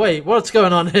this. Yeah, wait, what's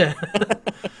going on here?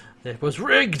 It was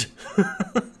rigged.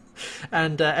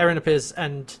 And Eren appears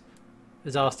and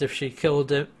is asked if she killed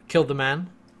the man.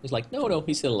 He's like, no,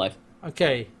 he's still alive.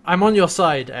 Okay, I'm on your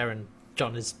side, Eren.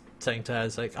 John is saying to her,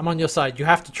 it's like, I'm on your side. You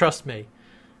have to trust me.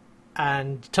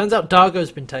 And turns out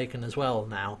Dargo's been taken as well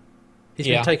now. He's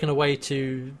been taken away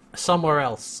to somewhere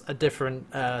else, a different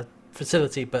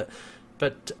facility, but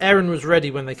Eren was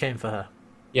ready when they came for her.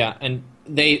 Yeah, and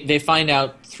they find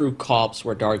out through cops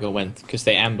where Dargo went because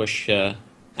they ambush the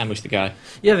guy.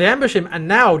 Yeah, they ambush him, and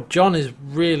now John is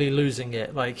really losing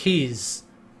it. Like he's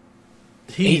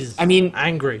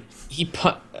angry.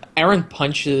 Eren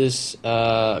punches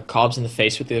Cobbs in the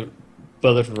face with the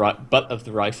butt of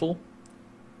the rifle,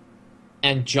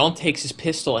 and John takes his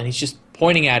pistol and he's just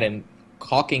pointing at him,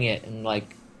 cocking it, and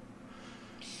like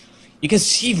you can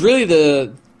see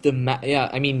really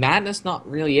madness, not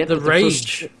really it. The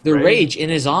rage in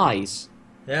his eyes.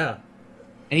 Yeah.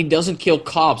 And he doesn't kill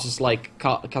Cobbs. It's like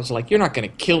Cobbs are like, you're not gonna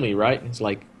kill me, right? And he's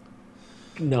like,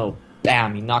 no.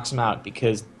 Bam! He knocks him out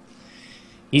because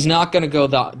he's not gonna go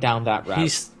down that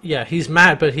route. He's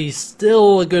mad, but he's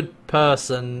still a good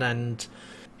person, and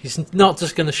he's not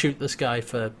just gonna shoot this guy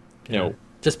for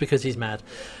just because he's mad.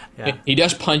 Yeah. He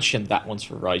does punch him. That one's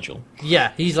for Rigel.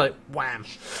 Yeah, he's like wham.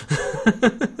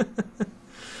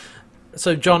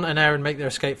 So John and Eren make their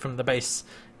escape from the base.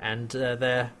 And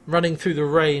they're running through the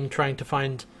rain trying to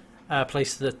find a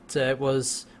place that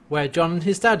was where John and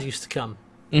his dad used to come.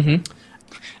 Mm-hmm.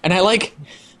 And I like...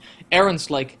 Eren's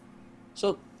like,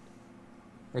 so...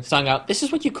 We're talking out, this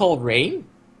is what you call rain?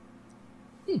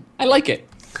 I like it.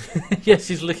 Yes,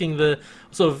 he's licking the...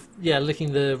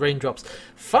 licking the raindrops.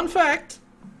 Fun fact,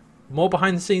 more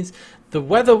behind the scenes, the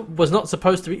weather wasn't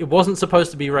supposed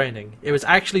to be raining. It was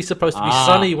actually supposed to be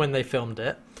sunny when they filmed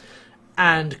it.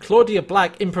 And Claudia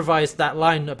Black improvised that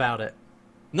line about it.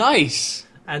 Nice.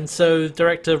 And so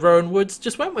director Rowan Woods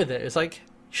just went with it. It's like,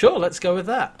 sure, let's go with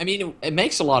that. I mean, it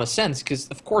makes a lot of sense because,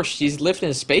 of course, she's lived in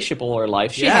a spaceship all her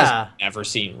life. She has never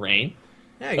seen rain.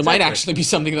 Yeah, exactly. It might actually be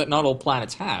something that not all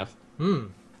planets have. So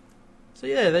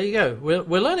yeah, there you go.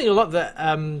 We're learning a lot that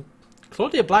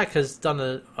Claudia Black has done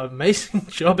an amazing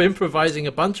job improvising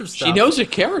a bunch of stuff. She knows her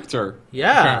character.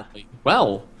 Yeah. Apparently.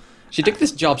 Well... She took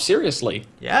this job seriously.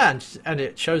 Yeah, and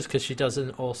it shows because she does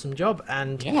an awesome job.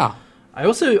 And yeah, I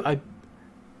also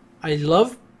I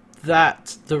love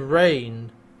that the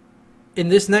rain in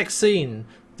this next scene,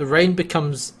 the rain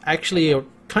becomes actually a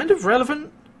kind of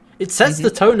relevant. It sets the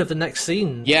tone of the next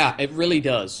scene. Yeah, it really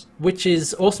does. Which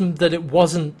is awesome that it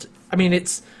wasn't. I mean,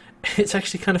 it's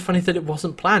actually kind of funny that it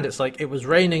wasn't planned. It's like it was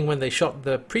raining when they shot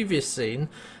the previous scene,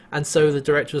 and so the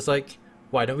director was like,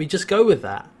 "Why don't we just go with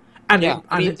that?" And yeah,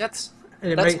 I mean, that's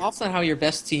That's often how your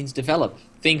best scenes develop.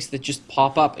 Things that just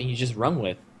pop up and you just run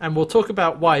with. And we'll talk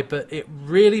about why, but it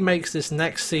really makes this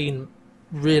next scene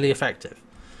really effective.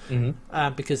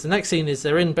 Mm-hmm. Because the next scene is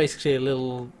they're in basically a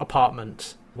little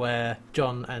apartment where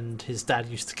John and his dad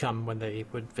used to come when they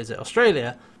would visit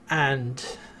Australia. And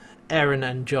Erin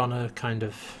and John are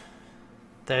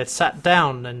they're sat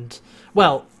down and,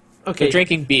 well, okay. They're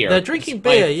drinking beer. They're drinking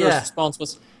beer, My first response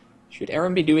was, should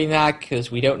Erin be doing that? Because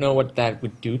we don't know what that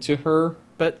would do to her.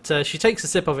 But she takes a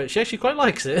sip of it. She actually quite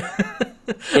likes it.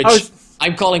 Which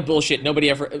I'm calling bullshit. Nobody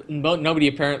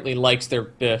apparently likes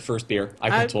their first beer,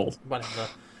 I've been told. Whatever.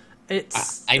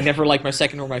 I never like my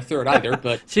second or my third either,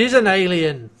 but... She's an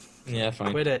alien. Yeah,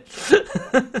 fine. Quit it.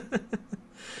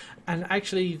 And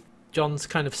actually, John's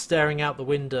kind of staring out the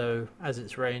window as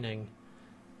it's raining.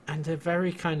 And they're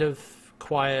very kind of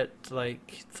quiet,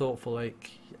 like, thoughtful, like,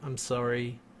 I'm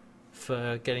sorry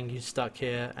for getting you stuck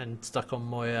here and stuck on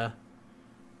Moya.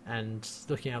 And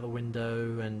looking out the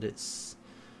window, and it's...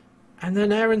 And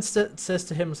then Erin says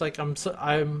to him, "It's like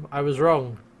I was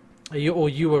wrong,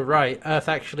 you were right. Earth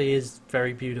actually is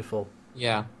very beautiful."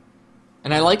 Yeah,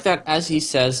 and I like that as he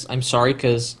says, "I'm sorry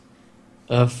because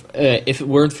if it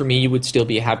weren't for me, you would still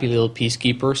be a happy little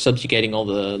peacekeeper, subjugating all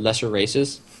the lesser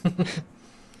races."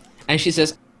 And she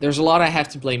says, "There's a lot I have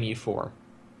to blame you for."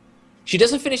 She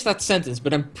doesn't finish that sentence,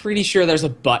 but I'm pretty sure there's a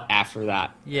but after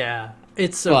that. Yeah,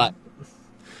 it's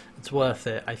worth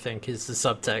it, I think, is the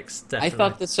subtext, definitely. I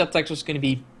thought the subtext was going to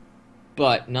be,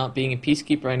 but not being a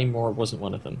peacekeeper anymore wasn't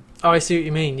one of them. Oh, I see what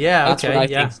you mean. Yeah, That's okay. what I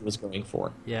think it was going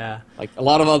for. Yeah. Like, a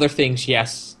lot of other things,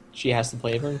 yes, she has to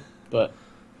blame him, but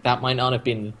that might not have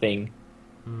been the thing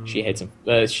she hates him.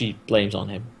 She blames on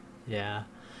him. Yeah.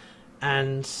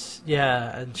 And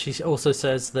she also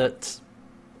says that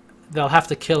they'll have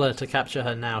to kill her to capture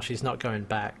her now. She's not going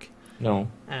back. No.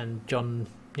 And John,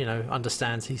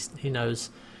 understands. He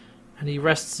knows. And he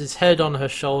rests his head on her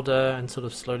shoulder and sort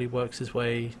of slowly works his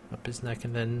way up his neck,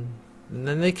 and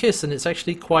then they kiss, and it's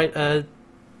actually quite a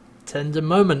tender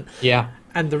moment. Yeah.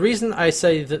 And the reason I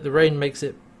say that the rain makes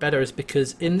it better is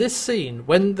because in this scene,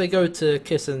 when they go to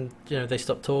kiss and they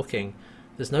stop talking,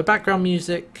 there's no background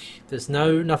music, there's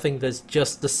nothing, there's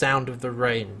just the sound of the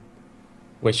rain.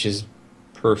 Which is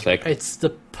perfect. It's the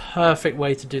perfect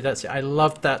way to do that scene. I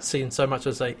loved that scene so much. I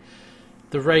was like,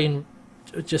 the rain,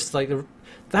 just like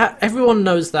that. Everyone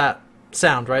knows that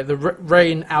sound, right? The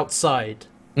rain outside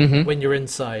when you're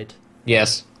inside.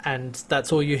 Yes. And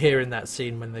that's all you hear in that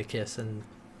scene when they kiss, and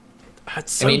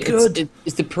it's so good.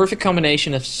 It's the perfect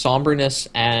combination of somberness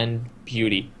and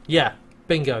beauty. Yeah,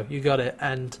 bingo, you got it.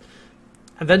 And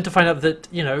then to find out that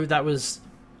that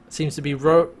seems to be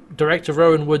director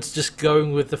Rowan Woods just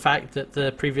going with the fact that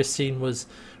the previous scene was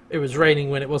raining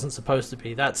when it wasn't supposed to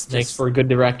be. That's just, makes for a good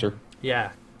director.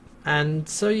 Yeah. And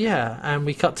so and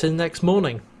we cut to the next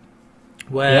morning,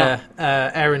 where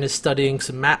Erin is studying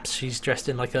some maps. She's dressed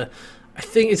in I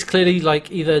think it's clearly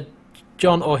like either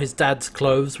John or his dad's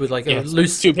clothes, with like a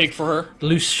loose, too big for her,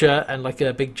 loose shirt and like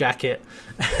a big jacket.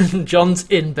 And John's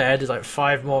in bed. Is like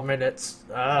 5 more minutes.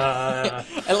 I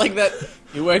like that.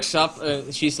 He wakes up.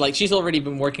 She's already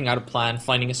been working out a plan,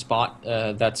 finding a spot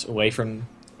that's away from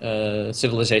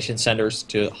civilization centers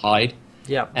to hide.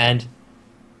 Yeah. And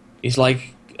he's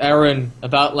like, Erin,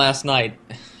 about last night.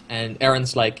 And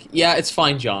Erin's like, yeah, it's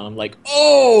fine, John. I'm like,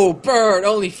 oh, Bird,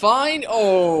 only fine?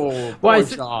 Oh, well,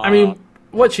 John. I mean,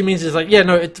 what she means is like, yeah,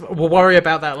 no, we'll worry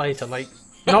about that later. Like,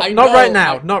 not right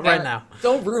now, not right now.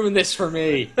 Don't ruin this for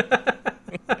me.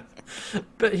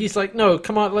 But he's like, no,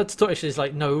 come on, let's talk. She's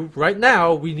like, no, right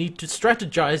now, we need to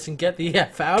strategize and get the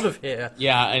F out of here.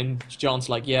 Yeah, and John's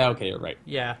like, yeah, okay, you're right.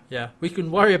 Yeah. We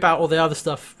can worry about all the other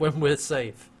stuff when we're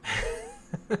safe.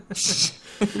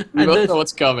 We both know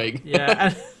what's coming. Yeah,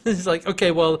 and it's like,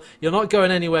 okay, well, you're not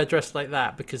going anywhere dressed like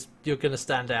that because you're going to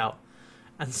stand out.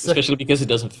 And so, especially because it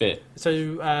doesn't fit.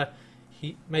 So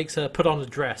he makes her put on a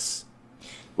dress.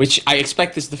 Which I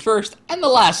expect is the first and the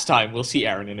last time we'll see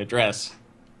Erin in a dress.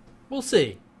 We'll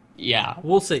see. Yeah.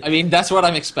 We'll see. I mean, that's what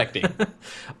I'm expecting.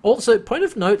 Also, point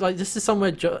of note, like, this is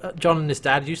somewhere John and his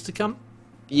dad used to come.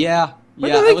 Yeah.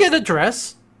 When did they get a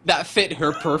dress? That fit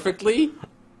her perfectly.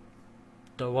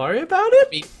 Don't worry about it.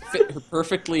 I mean, fit her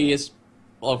perfectly is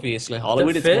obviously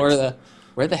Hollywood. It's more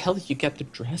where the hell did you get the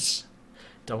dress?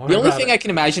 Don't worry about it. The only thing I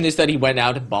can imagine is that he went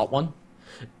out and bought one.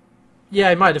 Yeah,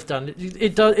 he might have done.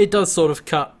 It does sort of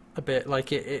cut a bit,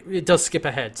 like it does skip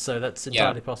ahead, so that's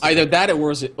entirely possible. Either that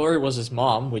or it was his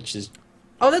mom, which is...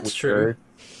 Oh, that's true.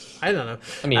 I don't know.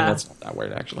 I mean, that's not that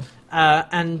weird, actually.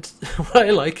 And what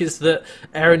I like is that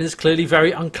Erin is clearly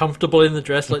very uncomfortable in the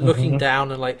dress, like looking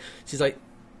down, and like she's like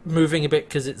moving a bit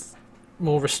because it's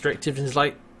more restrictive, and is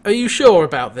like, are you sure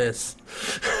about this?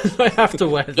 I have to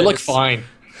wear this. You look fine.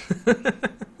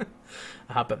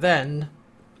 But then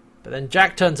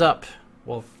Jack turns up.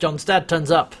 Well, John's dad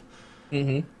turns up.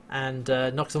 Mm-hmm. And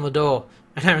knocks on the door.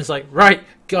 And Aaron's like, right,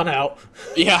 gun out.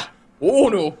 Yeah. Oh,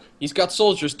 no. He's got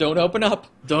soldiers. Don't open up.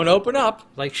 Don't open up.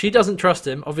 Like, she doesn't trust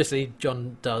him. Obviously,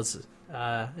 John does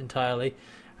entirely.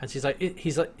 And she's like,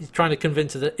 he's trying to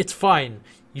convince her that it's fine.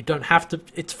 You don't have to.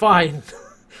 It's fine.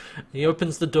 He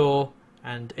opens the door,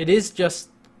 and it is just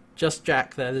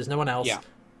Jack there. There's no one else. Yeah.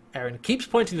 Aaron keeps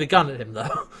pointing the gun at him,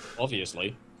 though.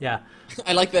 Obviously. Yeah.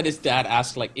 I like that his dad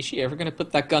asked, like, is she ever going to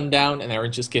put that gun down? And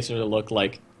Aaron just gives her a look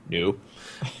like, no.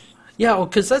 Yeah, well,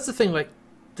 because that's the thing. Like,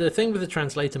 the thing with the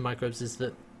translator microbes is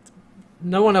that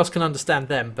no one else can understand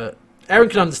them, but Aaron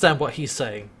can understand what he's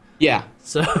saying. Yeah.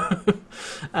 So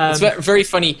it's very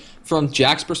funny from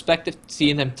Jack's perspective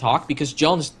seeing them talk, because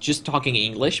John's just talking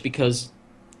English because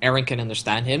Aaron can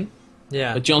understand him.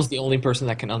 Yeah. But John's the only person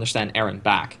that can understand Aaron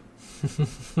back.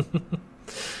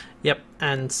 Yep.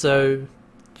 And so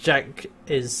Jack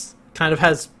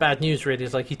has bad news, really.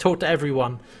 It's like he talked to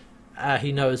everyone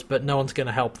he knows, but no one's going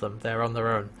to help them. They're on their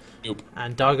own. Nope.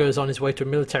 And Dargo's on his way to a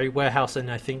military warehouse in,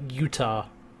 I think, Utah.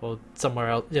 Or somewhere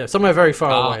else. Yeah, somewhere very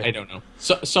far away. I don't know.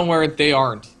 Somewhere they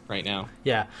aren't right now.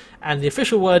 Yeah. And the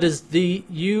official word is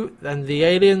you and the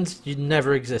aliens, you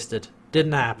never existed.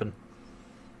 Didn't happen.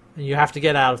 And you have to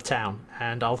get out of town.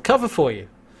 And I'll cover for you.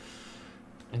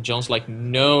 And John's like,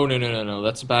 no.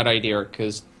 That's a bad idea,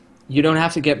 because you don't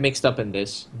have to get mixed up in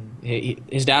this.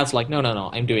 His dad's like, no,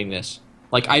 I'm doing this.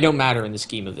 Like, I don't matter in the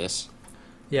scheme of this.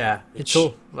 Yeah. It's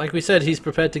all, like we said, he's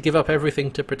prepared to give up everything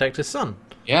to protect his son.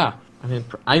 Yeah.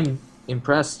 I'm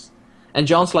impressed. And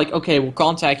John's like, okay, we'll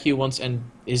contact you once, and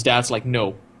his dad's like,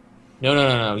 no,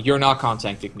 you're not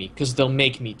contacting me, because they'll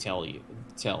make me tell.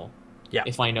 Yeah.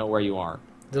 If I know where you are.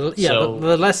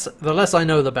 The less I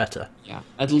know, the better. Yeah.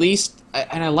 At least,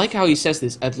 and I like how he says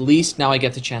this, at least now I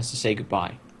get the chance to say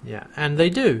goodbye. Yeah, and they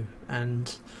do.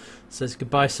 And says,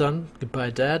 goodbye, son,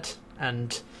 goodbye, dad.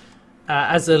 And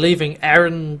as they're leaving,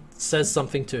 Aaron says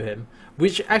something to him,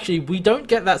 which actually, we don't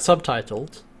get that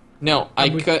subtitled. No,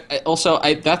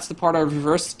 that's the part I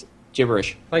reversed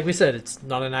gibberish. Like we said, it's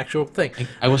not an actual thing.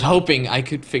 I was hoping I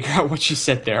could figure out what she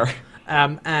said there.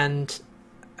 And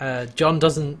John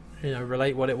doesn't,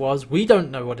 relate what it was. We don't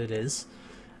know what it is.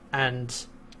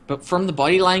 But from the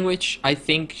body language, I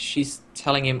think she's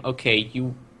telling him, okay,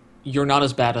 you're not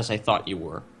as bad as I thought you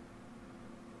were.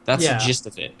 That's the gist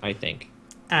of it, I think.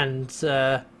 And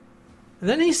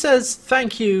then he says,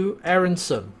 thank you,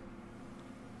 Aaronson.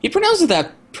 He pronounces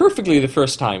that perfectly the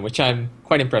first time, which I'm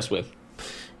quite impressed with.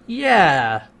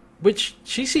 Yeah, which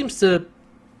she seems to,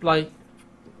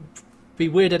 be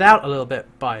weirded out a little bit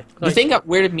by. The thing that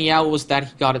weirded me out was that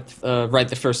he got it right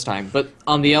the first time. But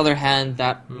on the other hand,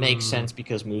 that makes sense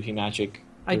because movie magic.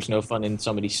 There's no fun in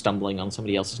somebody stumbling on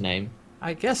somebody else's name.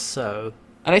 I guess so.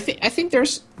 And I think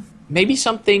there's maybe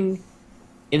something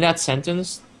in that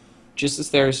sentence, just as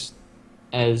there's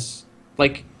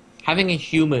having a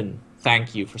human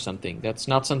thank you for something. That's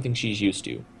not something she's used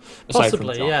to.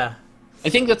 Possibly, yeah. I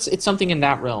think it's something in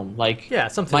that realm. Like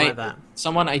something like that.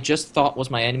 Someone I just thought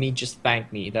was my enemy just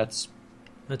thanked me. That's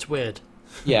weird.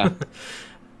 Yeah.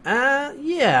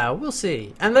 Yeah, we'll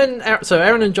see. And then, so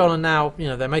Aaron and John are now,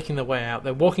 they're making their way out.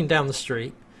 They're walking down the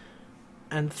street,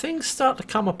 and things start to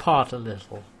come apart a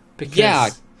little.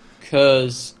 Because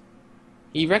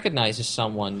he recognizes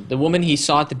someone. The woman he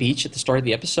saw at the beach at the start of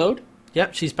the episode.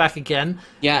 Yep, she's back again.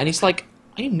 Yeah, and he's like,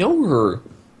 I know her.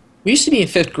 We used to be in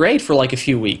 5th grade for like a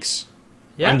few weeks.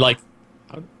 Yeah. I'm like,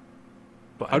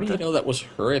 how do you know that was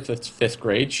her if it's 5th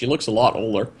grade? She looks a lot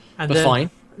older, but fine.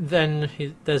 Then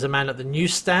there's a man at the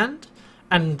newsstand,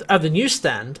 and at the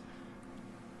newsstand,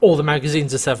 all the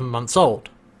magazines are 7 months old.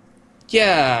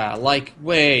 Yeah,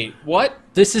 wait, what?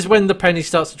 This is when the penny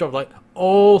starts to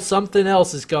drop, something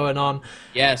else is going on.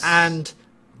 Yes. And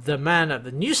the man at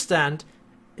the newsstand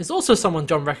is also someone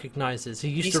John recognizes.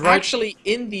 He's actually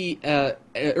in the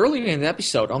earlier in the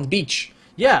episode on the beach.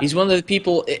 Yeah. He's one of the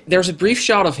people. There's a brief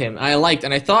shot of him I liked,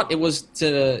 and I thought it was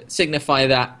to signify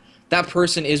that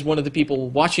person is one of the people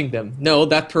watching them. No,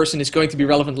 that person is going to be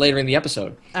relevant later in the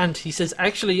episode. And he says,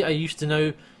 actually, I used to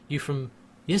know you from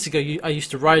years ago. I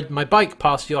used to ride my bike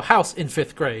past your house in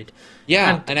 5th grade.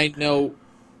 Yeah, and I know.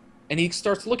 And he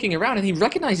starts looking around, and he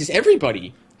recognizes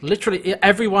everybody. Literally,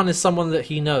 everyone is someone that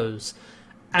he knows.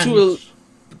 And to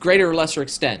a greater or lesser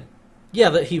extent. Yeah,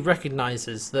 that he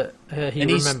recognizes, that he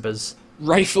remembers. He's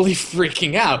rightfully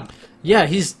freaking out. Yeah,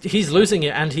 he's losing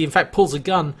it, and he in fact pulls a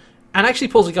gun, and actually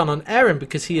pulls a gun on Erin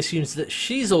because he assumes that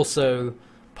she's also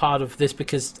part of this,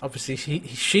 because obviously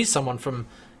she's someone from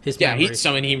his Yeah,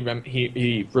 memory.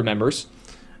 he remembers.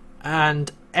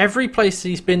 And every place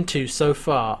he's been to so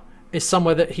far is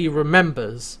somewhere that he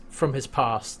remembers from his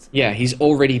past. Yeah, he's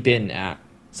already been at.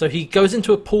 So he goes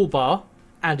into a pool bar,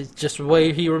 and it's just the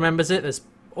way he remembers it. There's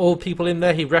all people in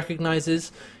there he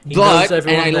recognizes. He knows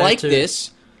everyone and I there like too.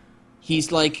 this,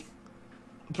 he's like,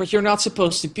 but you're not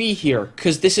supposed to be here,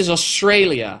 because this is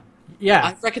Australia. Yeah.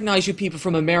 I recognize you people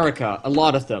from America, a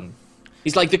lot of them.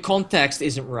 He's like, the context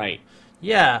isn't right.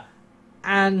 Yeah.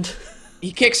 And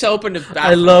He kicks open the bathroom.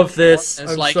 I love this. and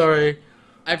I'm it's like, sorry.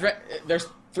 There's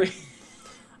three.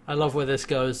 I love where this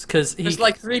goes, because There's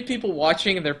like 3 people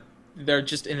watching, and they're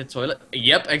just in the toilet.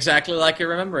 Yep, exactly like I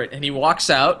remember it. And he walks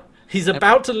out. he's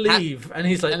about to leave, and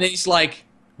he's like, And then he's like,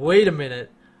 wait a minute.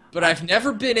 but I've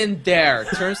never been in there.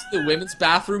 Turns to the women's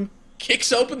bathroom,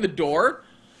 kicks open the door,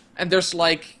 and there's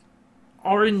like...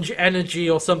 Orange energy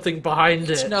or something behind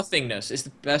It's it. nothingness is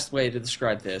the best way to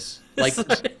describe this. It's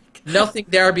Like, nothing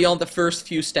there beyond the first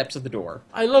few steps of the door.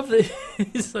 I love that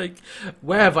he's like,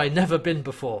 where have I never been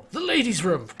before? The ladies'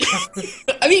 room.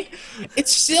 I mean,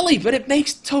 it's silly, but it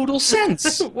makes total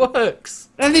sense. It works.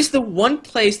 That is the one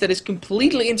place that is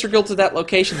completely integral to that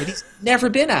location that he's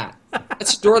never been at.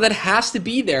 It's a door that has to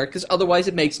be there, because otherwise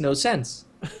it makes no sense.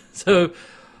 So,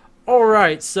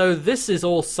 alright, so this is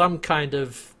all some kind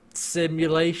of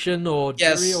simulation or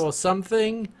Yes. dream or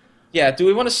something. Yeah, do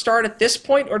we want to start at this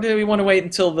point, or do we want to wait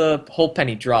until the whole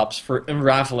penny drops for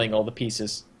unraveling all the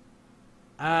pieces?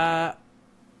 Well,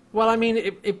 I mean,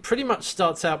 it pretty much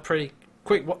starts out pretty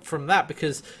quick from that,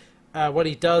 because what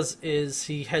he does is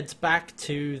he heads back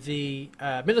to the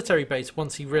military base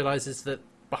once he realizes that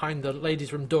behind the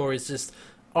ladies' room door is just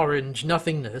orange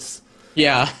nothingness.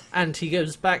 Yeah. And he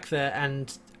goes back there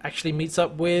and actually meets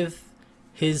up with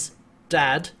his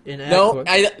dad in air No,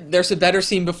 quotes. there's a better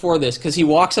scene before this, because he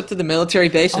walks up to the military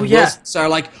base and Oh, yeah. Wilson's are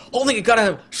like, holding a gun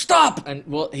at him, stop! And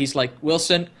he's like,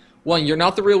 Wilson, 1, you're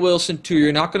not the real Wilson. 2,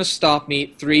 you're not going to stop me.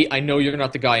 3, I know you're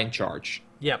not the guy in charge.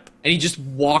 Yep. And he just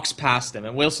walks past him,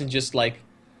 and Wilson just like,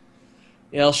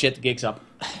 well, shit, the gig's up.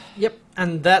 Yep.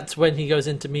 And that's when he goes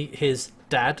in to meet his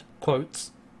dad,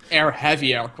 quotes,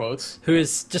 Heavy air quotes. who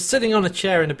is just sitting on a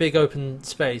chair in a big open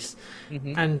space.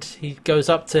 Mm-hmm. And he goes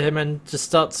up to him and just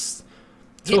starts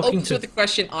He talking opens to with the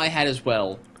question I had as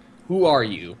well. Who are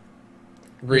you?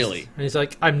 Really? And he's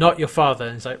like, I'm not your father.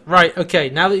 And he's like, right, okay,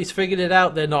 now that he's figured it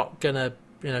out, they're not gonna,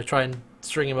 try and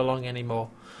string him along anymore.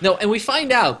 No, and we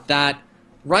find out that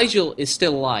Rigel is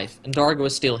still alive and Dargo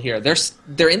is still here.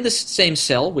 They're in the same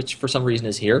cell, which for some reason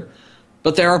is here,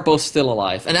 but they are both still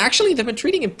alive. And actually, they've been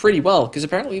treating him pretty well, because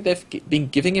apparently they've been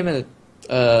giving him a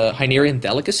Hynerian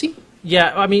delicacy.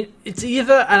 Yeah, I mean, it's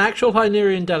either an actual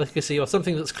Hynerian delicacy or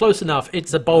something that's close enough.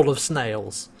 It's a bowl of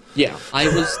snails. Yeah, I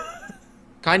was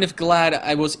kind of glad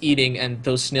I was eating and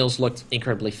those snails looked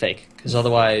incredibly fake, because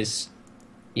otherwise,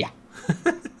 yeah.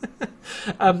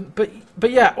 But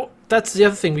yeah, that's the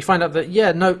other thing. We find out that,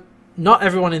 no, not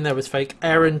everyone in there was fake.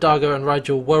 Aaron, Dargo, and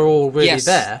Rigel were all really Yes.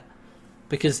 there,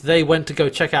 because they went to go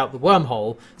check out the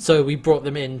wormhole, so we brought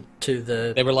them into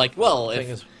the They were like, well, thing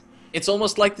if as it's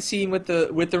almost like the scene with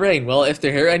the rain. Well, if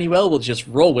they're here anyway, we'll just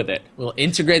roll with it. We'll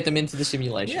integrate them into the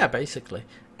simulation. Yeah, basically.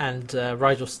 And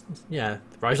Rigel's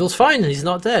fine. He's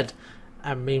not dead.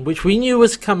 I mean, which we knew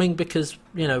was coming because,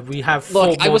 we have...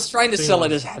 Look, I was trying to sell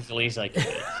it as heavily as I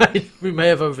could. We may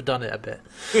have overdone it a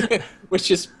bit.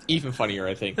 Which is even funnier,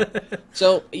 I think.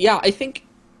 So, yeah, I think...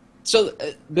 So,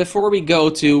 before we go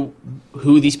to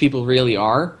who these people really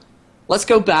are, let's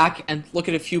go back and look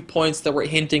at a few points that were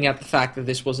hinting at the fact that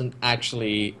this wasn't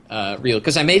actually real.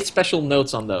 Because I made special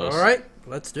notes on those. All right,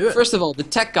 let's do it. First of all, the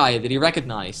tech guy that he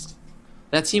recognized.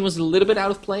 That scene was a little bit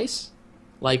out of place.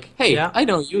 Like, hey, Yeah. I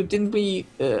know you. Didn't we...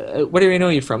 where do I know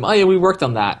you from? Oh, yeah, we worked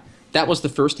on that. That was the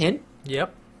first hint.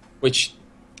 Yep. Which,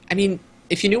 I mean,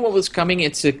 if you knew what was coming,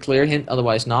 it's a clear hint.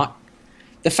 Otherwise, not.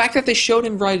 The fact that they showed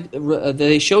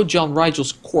they showed John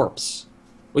Rigel's corpse,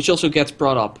 which also gets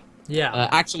brought up, Yeah.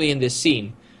 actually in this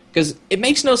scene, because it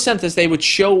makes no sense that they would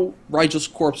show Rigel's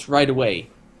corpse right away,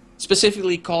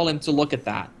 specifically call him to look at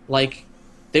that. Like,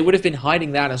 they would have been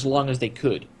hiding that as long as they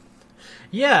could.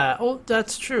 Yeah, oh,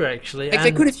 that's true, actually. Like,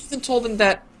 they could have even told him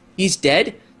that he's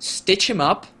dead, stitch him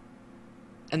up,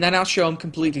 and then I'll show him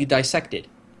completely dissected.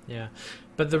 Yeah.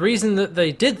 But the reason that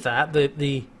they did that,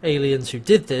 the aliens who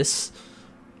did this,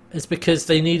 is because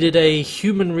they needed a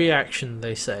human reaction,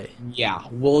 they say. Yeah,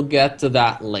 we'll get to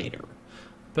that later.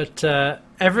 But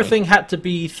everything had to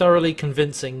be thoroughly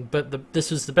convincing, but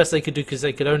this was the best they could do because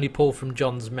they could only pull from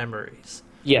John's memories.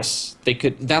 Yes, they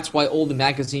could. That's why all the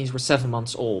magazines were 7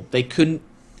 months old. They couldn't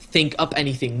think up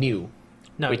anything new.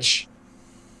 No. Which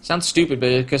Sounds stupid, but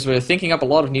because we're thinking up a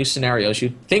lot of new scenarios,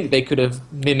 you'd think they could have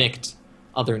mimicked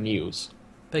other news.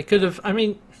 They could have. I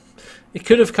mean, it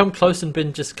could have come close and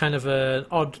been just kind of an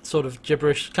odd sort of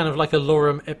gibberish, kind of like a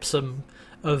lorem ipsum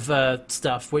of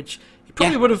stuff, which he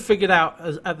probably would have figured out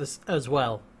as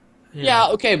well. Yeah,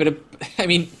 okay, but I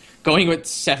mean, going with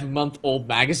 7-month-old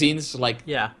magazines, like,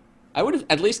 yeah, I would have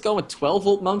at least gone with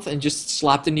 12-old month and just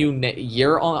slapped a new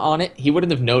year on it. He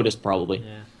wouldn't have noticed, probably.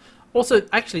 Yeah. Also,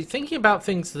 actually, thinking about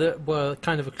things that were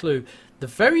kind of a clue, the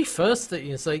very first thing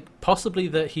is like possibly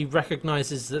that he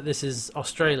recognizes that this is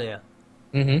Australia.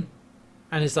 Mm-hmm.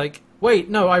 And it's like, wait,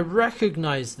 no, I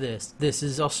recognize this. This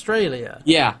is Australia.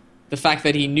 Yeah, the fact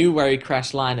that he knew where he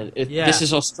crash landed. This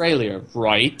is Australia,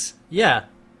 right? Yeah.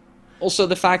 Also,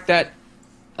 the fact that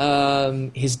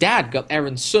his dad got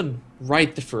Aaron's son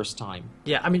right the first time.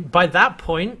 Yeah, I mean, by that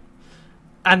point,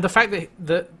 and the fact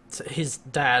that his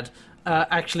dad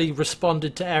actually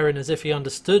responded to Aaron as if he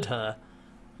understood her.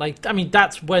 Like, I mean,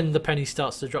 that's when the penny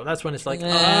starts to drop. That's when it's like,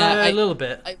 a little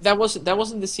bit. That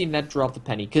wasn't the scene that dropped the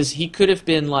penny, because he could have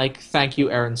been like, thank you,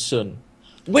 Aaron's son.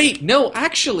 Wait, no,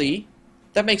 actually,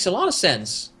 that makes a lot of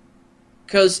sense.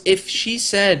 Because if she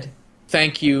said,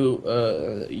 thank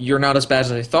you, you're not as bad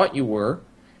as I thought you were,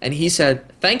 and he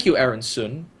said, thank you, Aaron's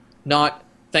son, not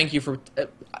thank you for...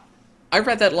 I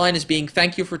read that line as being,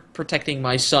 thank you for protecting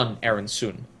my son, Aaron's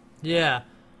son. Yeah.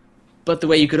 But the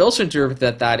way you could also interpret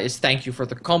that is thank you for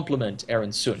the compliment,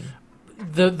 Aaron Sun.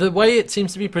 The way it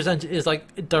seems to be presented is like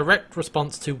a direct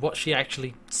response to what she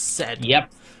actually said. Yep.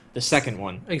 The second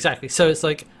one. Exactly. So it's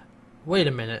like, wait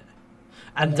a minute.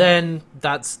 And then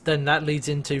that leads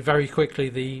into very quickly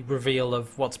the reveal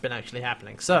of what's been actually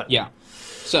happening. So yeah.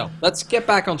 So let's get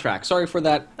back on track. Sorry for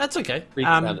that. That's okay.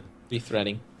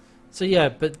 Rethreading. So yeah,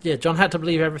 John had to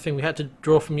believe everything. We had to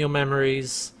draw from your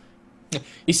memories.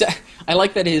 He said, I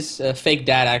like that his fake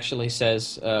dad actually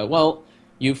says, well,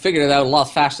 you figured it out a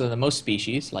lot faster than most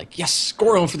species. Like, yes,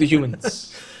 score on for the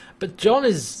humans. But John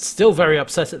is still very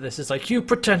upset at this. It's like, you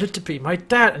pretended to be my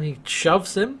dad. And he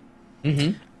shoves him.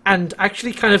 Mm-hmm. And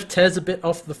actually kind of tears a bit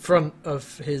off the front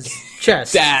of his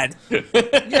chest. Dad!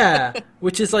 Yeah,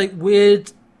 which is like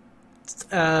weird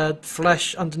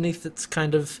flesh underneath that's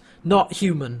kind of not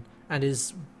human and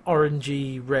is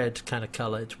orangey red kind of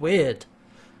colour. It's weird.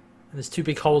 And there's 2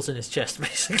 big holes in his chest,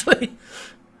 basically.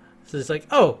 So it's like,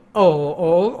 oh,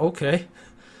 okay.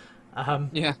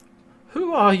 Yeah.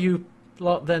 Who are you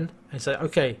lot then? And it's like,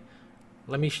 okay,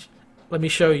 let me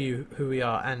show you who we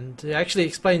are. And it actually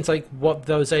explains like what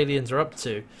those aliens are up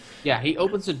to. Yeah, he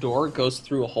opens a door, goes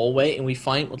through a hallway, and we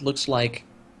find what looks like,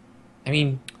 I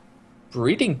mean,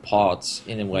 breeding pods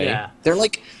in a way. Yeah. They're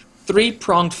like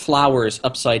 3-pronged flowers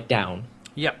upside down.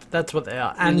 Yep, that's what they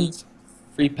are. And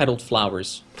 3-petaled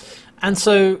flowers. And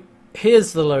so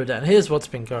here's the lowdown. Here's what's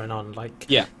been going on. Like,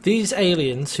 yeah. These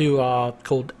aliens who are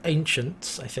called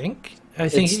ancients, I think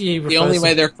the only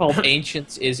way they're called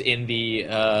ancients is in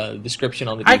the description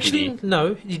on the DVD. Actually,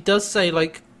 no. He does say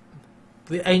like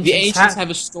the ancients have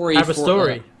a story.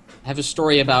 Have a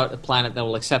story about a planet that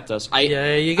will accept us.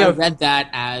 Yeah, you go. I read that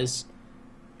as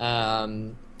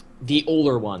the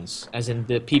older ones, as in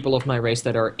the people of my race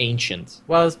that are ancient.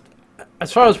 Well,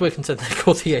 as far as we're concerned, they're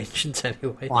called the ancients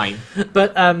anyway. Fine.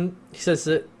 But he says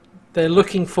that they're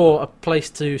looking for a place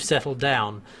to settle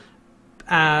down.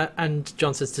 And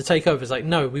John says to take over. It's like,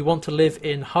 no, we want to live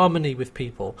in harmony with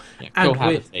people. Yeah,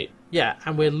 cohabitate.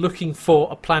 And we're looking for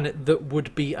a planet that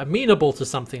would be amenable to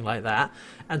something like that.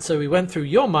 And so we went through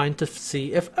your mind to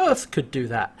see if Earth could do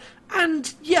that.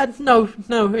 And yeah, no,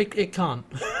 it can't.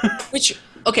 Which,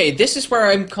 okay, this is where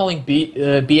I'm calling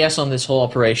BS on this whole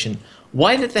operation.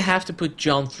 Why did they have to put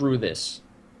John through this?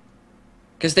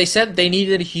 Because they said they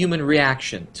needed a human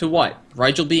reaction. To what?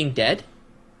 Rigel being dead?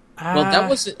 Well,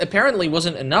 that apparently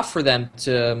wasn't enough for them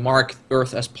to mark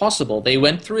Earth as possible. They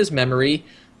went through his memory,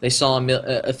 they saw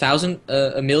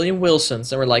a million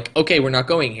Wilsons, and were like, okay, we're not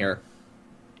going here.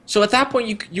 So at that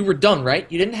point, you were done, right?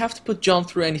 You didn't have to put John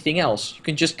through anything else. You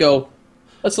can just go,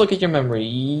 let's look at your memory.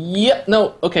 Yep,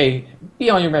 no, okay, be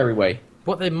on your merry way.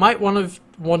 What they might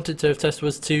wanted to have tested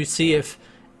was to see if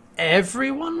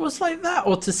everyone was like that,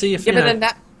 or to see if, in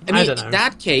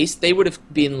that case, they would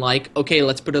have been like, okay,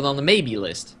 let's put it on the maybe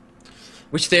list.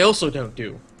 Which they also don't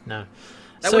do. No.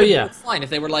 That would have been fine if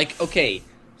they were like, okay,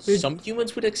 some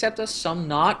humans would accept us, some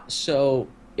not, so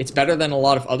it's better than a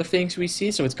lot of other things we see,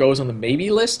 so it goes on the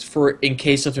maybe list for in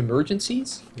case of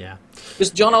emergencies. Yeah. Because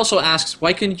John also asks,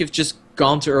 why couldn't you have just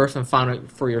gone to Earth and found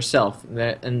it for yourself?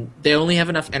 And they only have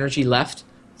enough energy left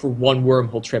for one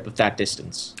wormhole trip of that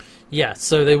distance. Yeah,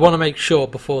 so they want to make sure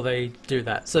before they do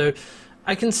that. So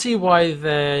I can see why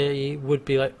they would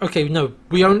be like, okay, no,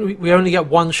 we only get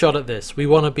one shot at this. We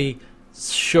want to be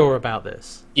sure about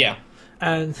this. Yeah.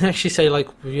 And they actually say, like,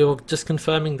 you're just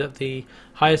confirming that the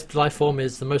highest life form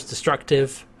is the most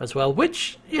destructive as well,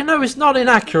 which, is not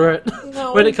inaccurate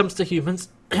when it comes to humans.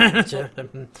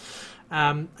 And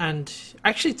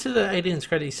actually, to the alien's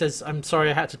credit, he says, I'm sorry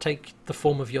I had to take the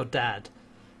form of your dad.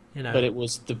 But it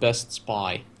was the best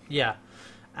spy. Yeah.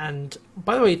 And,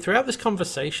 by the way, throughout this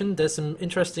conversation, there's some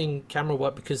interesting camera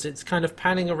work because it's kind of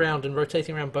panning around and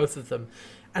rotating around both of them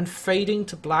and fading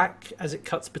to black as it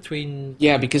cuts between...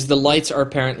 Yeah, because the lights are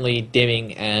apparently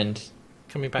dimming and...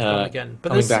 coming back on again. But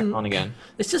coming back on again.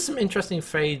 There's just some interesting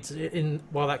fades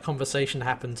while that conversation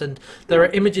happens. And there are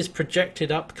images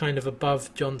projected up kind of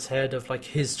above John's head of, like,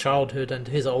 his childhood and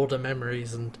his older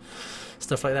memories and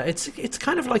stuff like that. It's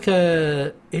kind of like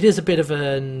it is a bit of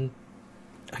an...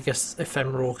 I guess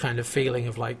ephemeral kind of feeling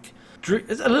of like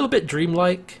it's a little bit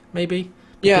dreamlike, maybe.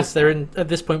 Because they're at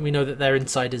this point we know that they're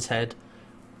inside his head.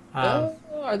 Are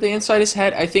they inside his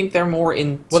head? I think they're more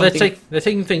in. Well, they're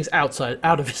taking things out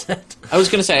of his head. I was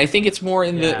going to say I think it's more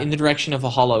in the direction of a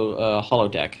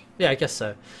holodeck. Yeah, I guess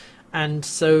so. And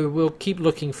so we'll keep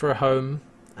looking for a home.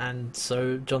 And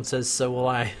so John says, "So will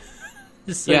I."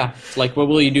 So, yeah, it's like, what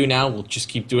will you do now? We'll just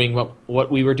keep doing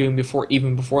what we were doing before,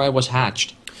 even before I was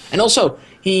hatched. And also,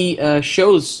 the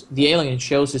alien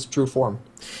shows his true form.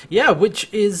 Yeah, which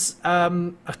is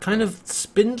a kind of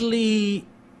spindly,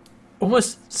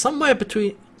 almost somewhere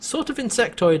between, sort of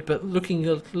insectoid, but looking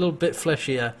a little bit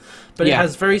fleshier. But it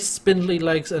has very spindly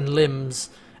legs and limbs,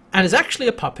 and is actually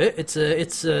a puppet. It's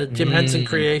a Jim Henson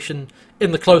creation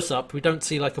in the close-up. We don't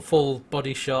see like a full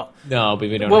body shot. No, but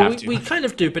we don't have to. We kind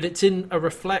of do, but it's in a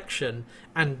reflection,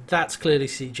 and that's clearly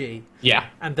CG. Yeah.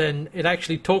 And then it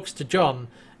actually talks to John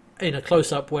in a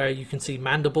close-up where you can see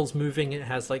mandibles moving. It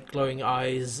has like glowing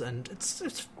eyes, and it's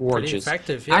gorgeous, pretty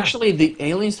effective. Yeah. Actually, the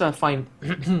aliens that I find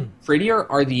prettier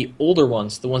are the older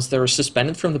ones, the ones that are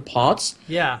suspended from the pods.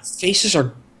 Yeah, faces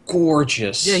are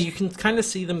gorgeous. Yeah, you can kind of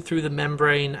see them through the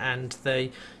membrane, and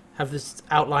they have this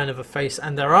outline of a face,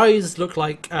 and their eyes look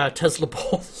like Tesla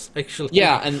balls. Actually,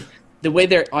 yeah, and the way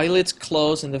their eyelids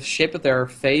close and the shape of their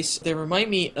face, they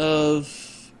remind me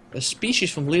of a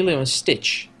species from Lilo and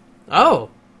Stitch.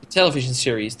 Oh. Television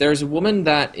series. There's a woman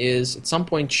that is at some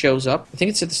point shows up. I think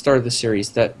it's at the start of the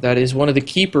series that is one of the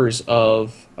keepers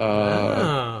of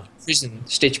prison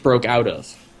Stitch broke out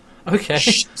of. Okay.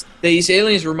 These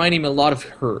aliens remind him a lot of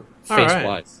her face-wise.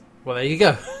 Right. Well, there you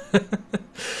go.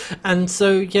 And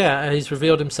so he's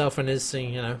revealed himself and is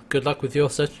saying, good luck with your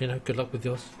search. Good luck with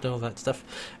all that stuff.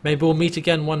 Maybe we'll meet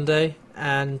again one day.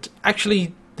 And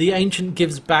actually, the ancient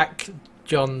gives back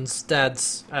John's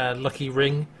dad's lucky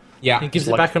ring. Yeah, he gives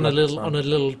it back on a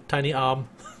little tiny arm.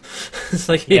 It's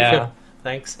like, here you go.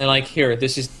 Thanks. And like, here,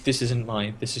 this isn't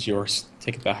mine. This is yours.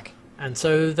 Take it back. And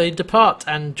so they depart,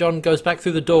 and John goes back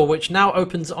through the door, which now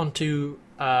opens onto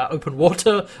open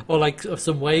water or like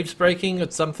some waves breaking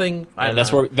or something. And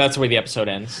that's where the episode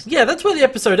ends. Yeah, that's where the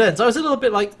episode ends. I was a little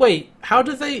bit like, wait, how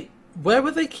did they? Where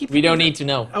were they keeping? We don't need to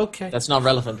know. Okay, that's not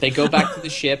relevant. They go back to the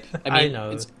ship. I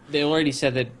know. They already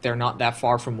said that they're not that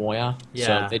far from Moya,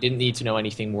 so they didn't need to know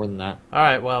anything more than that. All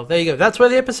right, well, there you go. That's where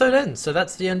the episode ends. So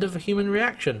that's the end of A Human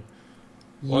Reaction.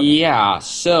 What? Yeah.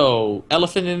 So,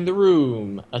 elephant in the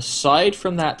room. Aside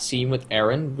from that scene with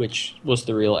Aaron, which was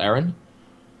the real Aaron,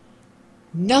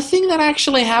 nothing that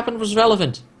actually happened was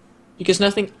relevant because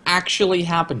nothing actually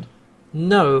happened.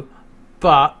 No,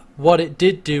 but what it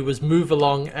did do was move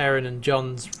along Aaron and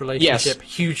John's relationship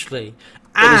hugely.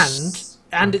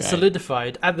 And it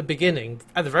solidified at the beginning,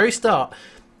 at the very start,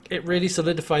 it really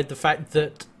solidified the fact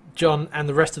that John and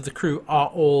the rest of the crew are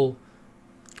all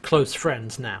close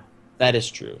friends now. That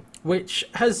is true. Which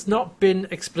has not been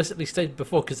explicitly stated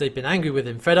before because they've been angry with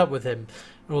him, fed up with him,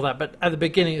 and all that. But at the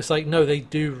beginning, it's like, no, they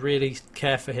do really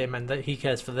care for him and that he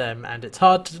cares for them. And it's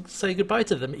hard to say goodbye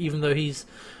to them, even though he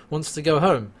wants to go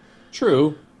home.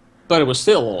 True. But it was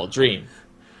still all a dream.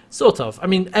 Sort of. I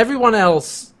mean, everyone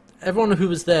who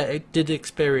was there did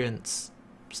experience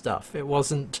stuff. It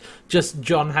wasn't just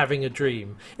John having a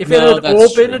dream. If it had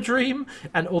all been a dream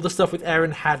and all the stuff with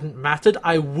Aaron hadn't mattered,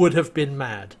 I would have been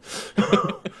mad.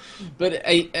 But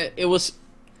it was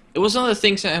one of the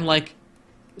things that I'm like,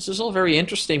 this is all very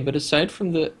interesting, but aside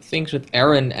from the things with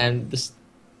Aaron and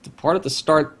the part at the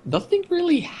start, nothing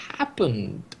really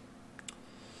happened.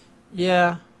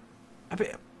 Yeah. I mean,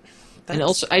 and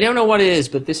also, I don't know what it is,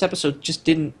 but this episode just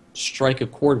didn't strike a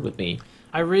chord with me.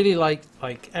 I really liked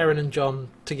Aaron and John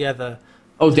together.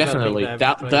 Oh, definitely.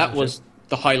 That was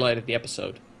the highlight of the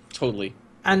episode. Totally.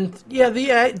 And yeah,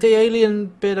 the alien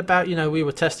bit about, we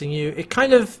were testing you, it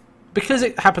kind of because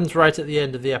it happens right at the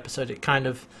end of the episode, it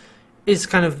is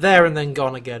there and then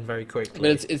gone again very quickly.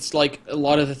 But it's like a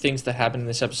lot of the things that happen in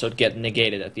this episode get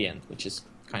negated at the end, which is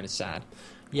kind of sad.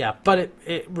 Yeah, but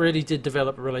it really did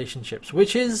develop relationships,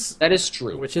 that is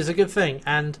true. Which is a good thing.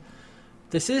 And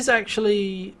this is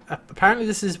actually apparently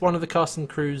this is one of the cast and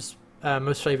crew's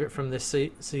most favorite from this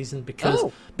season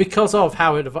because of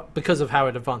how it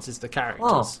advances the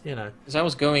characters. You know, because I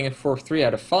was going for 3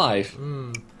 out of 5.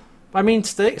 I mean,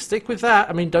 stick with that.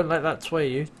 I mean, don't let that sway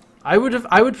you. I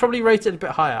would probably rate it a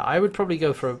bit higher. I would probably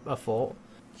go for a 4.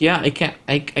 Yeah, I can't.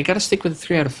 I gotta stick with a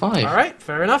 3 out of 5. All right,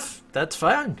 fair enough. That's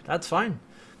fine.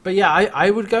 But yeah,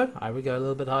 I would go a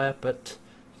little bit higher. But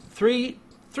 3,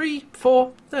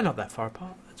 4, they're not that far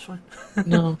apart. That's fine.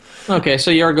 No. Okay, so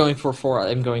you're going for 4.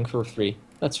 I'm going for 3.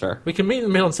 That's fair. We can meet in the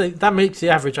middle and say that makes the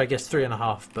average, I guess,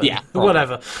 3.5. But yeah,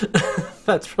 whatever.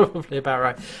 That's probably about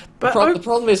right. But the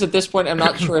problem is, at this point, I'm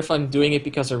not sure if I'm doing it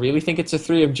because I really think it's a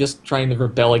 3. I'm just trying to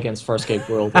rebel against Farscape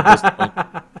World at this point.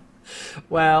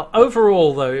 Well,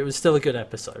 overall, though, it was still a good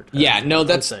episode. Yeah, no,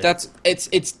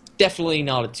 it's definitely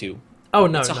not a 2. Oh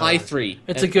no, it's a high 3.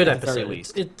 It's a good at episode. The very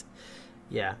least.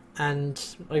 Yeah, and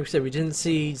like we said, we didn't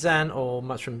see Zhaan or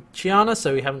much from Chiana,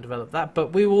 so we haven't developed that.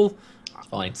 But we will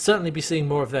certainly be seeing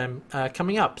more of them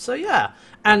coming up. So yeah,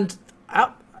 and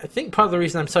I think part of the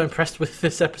reason I'm so impressed with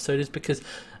this episode is because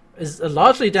it's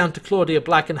largely down to Claudia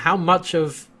Black and how much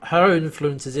of her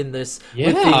influence is in this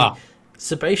with the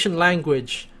Sebastian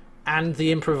language and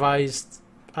the improvised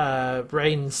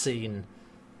rain scene,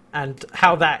 and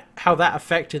how that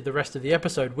affected the rest of the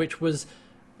episode, which was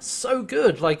so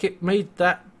good. Like, it made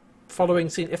that following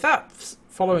scene, if that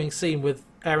following scene with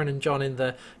Aaron and John in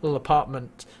the little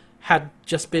apartment had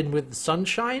just been with the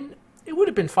sunshine, it would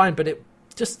have been fine, but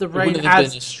the rain adds,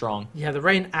 been as strong. Yeah, the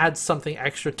rain adds something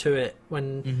extra to it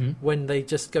when they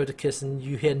just go to kiss and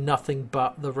you hear nothing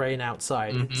but the rain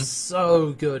outside. It's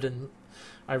so good, and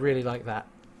I really like that.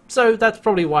 So that's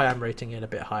probably why I'm rating it a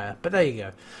bit higher. But there you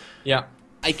go. Yeah.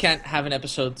 I can't have an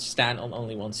episode stand on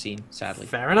only one scene, sadly.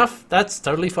 Fair enough. That's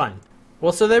totally fine.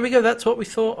 Well, so there we go. That's what we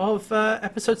thought of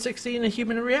episode 16, A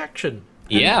Human Reaction.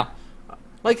 And yeah.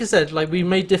 Like I said, we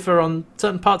may differ on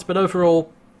certain parts, but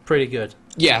overall, pretty good.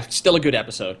 Yeah, still a good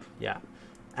episode. Yeah.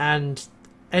 And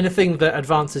anything that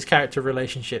advances character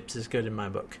relationships is good in my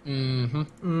book.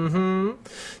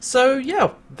 So,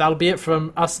 yeah, that'll be it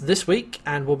from us this week,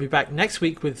 and we'll be back next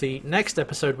week with the next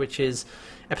episode, which is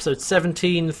episode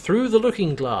 17, Through the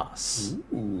Looking Glass.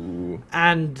 Ooh.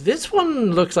 And this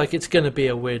one looks like it's going to be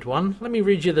a weird one. Let me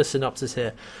read you the synopsis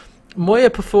here. Moya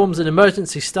performs an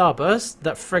emergency starburst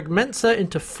that fragments her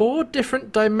into 4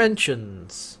 different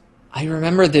dimensions. I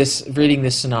remember reading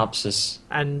this synopsis.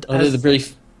 And the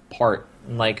brief part.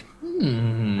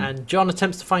 And John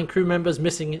attempts to find crew members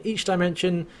missing in each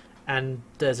dimension, and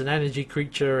there's an energy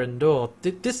creature, and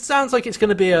this sounds like it's going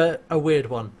to be a weird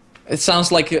one. It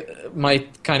sounds like my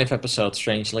kind of episode,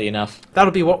 strangely enough.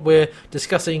 That'll be what we're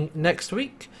discussing next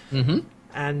week.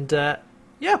 And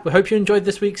yeah, we hope you enjoyed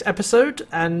this week's episode.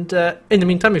 And in the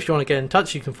meantime, if you want to get in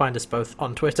touch, you can find us both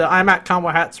on Twitter. I'm at Can't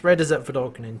Wear Hats, Red is at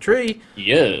Verdorkin in Tree.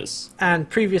 Yes. And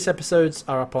previous episodes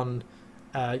are up on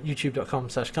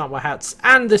youtube.com/can'twearhats.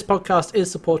 And this podcast is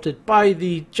supported by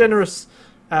the generous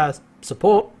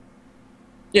support.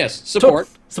 Yes, support.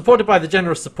 Supported by the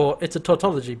generous support. It's a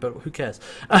tautology, but who cares?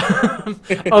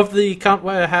 Of the Can't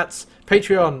Wear Hats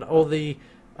Patreon, all the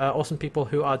awesome people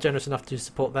who are generous enough to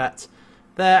support that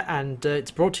there, and it's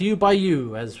brought to you by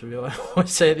you, as we always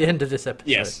say at the end of this episode.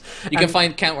 Yes. You can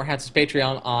find Can't Wear Hats'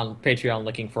 Patreon on Patreon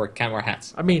looking for Can't Wear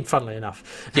Hats. I mean, funnily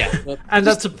enough. Yeah. And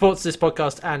that supports this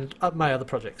podcast and my other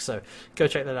projects, so go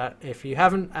check that out if you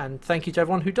haven't, and thank you to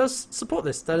everyone who does support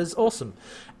this. That is awesome.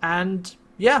 And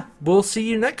yeah, we'll see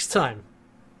you next time.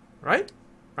 Right?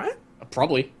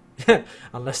 Probably.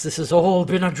 Unless this has all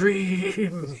been a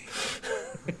dream.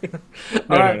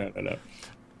 No.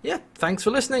 Yeah, thanks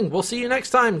for listening. We'll see you next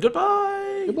time.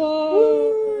 Goodbye. Goodbye.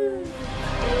 Woo.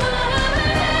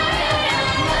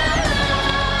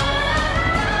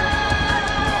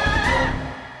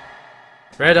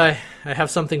 Red, I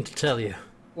have something to tell you.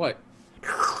 What?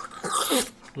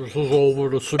 This is all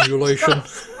but a simulation.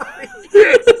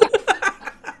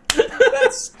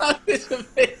 That sounded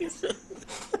amazing.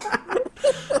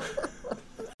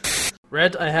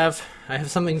 Red, I have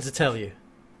something to tell you.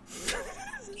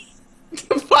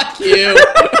 Fuck you.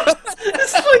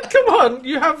 It's like, come on,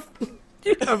 you have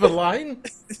a line.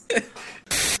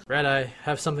 Red, I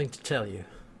have something to tell you.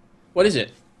 What is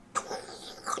it?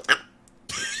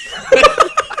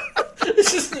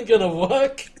 This isn't gonna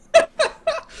work.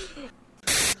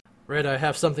 Red, I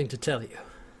have something to tell you.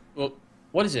 Well,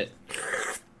 what is it?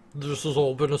 this has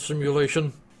all been a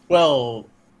simulation. Well,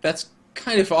 that's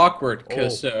kind of awkward,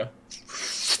 because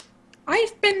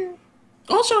I've been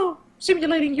also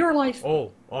simulating your life.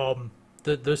 Oh,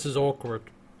 this is awkward.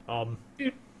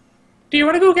 Do you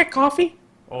want to go get coffee?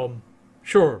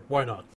 Sure, why not?